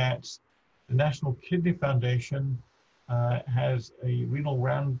that the National Kidney Foundation has a renal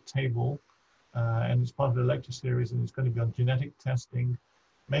roundtable, and it's part of the lecture series, and it's going to be on genetic testing,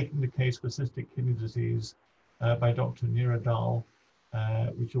 making the case for cystic kidney disease by Dr. Neera Dal,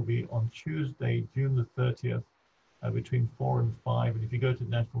 which will be on Tuesday, June the 30th, between 4 and 5. And if you go to the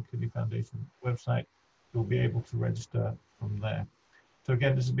National Kidney Foundation website, you'll be able to register from there. So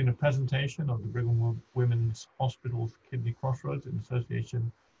again, this has been a presentation of the Brigham Women's Hospital's Kidney Crossroads in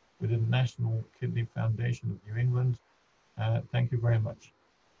association with the National Kidney Foundation of New England. Thank you very much.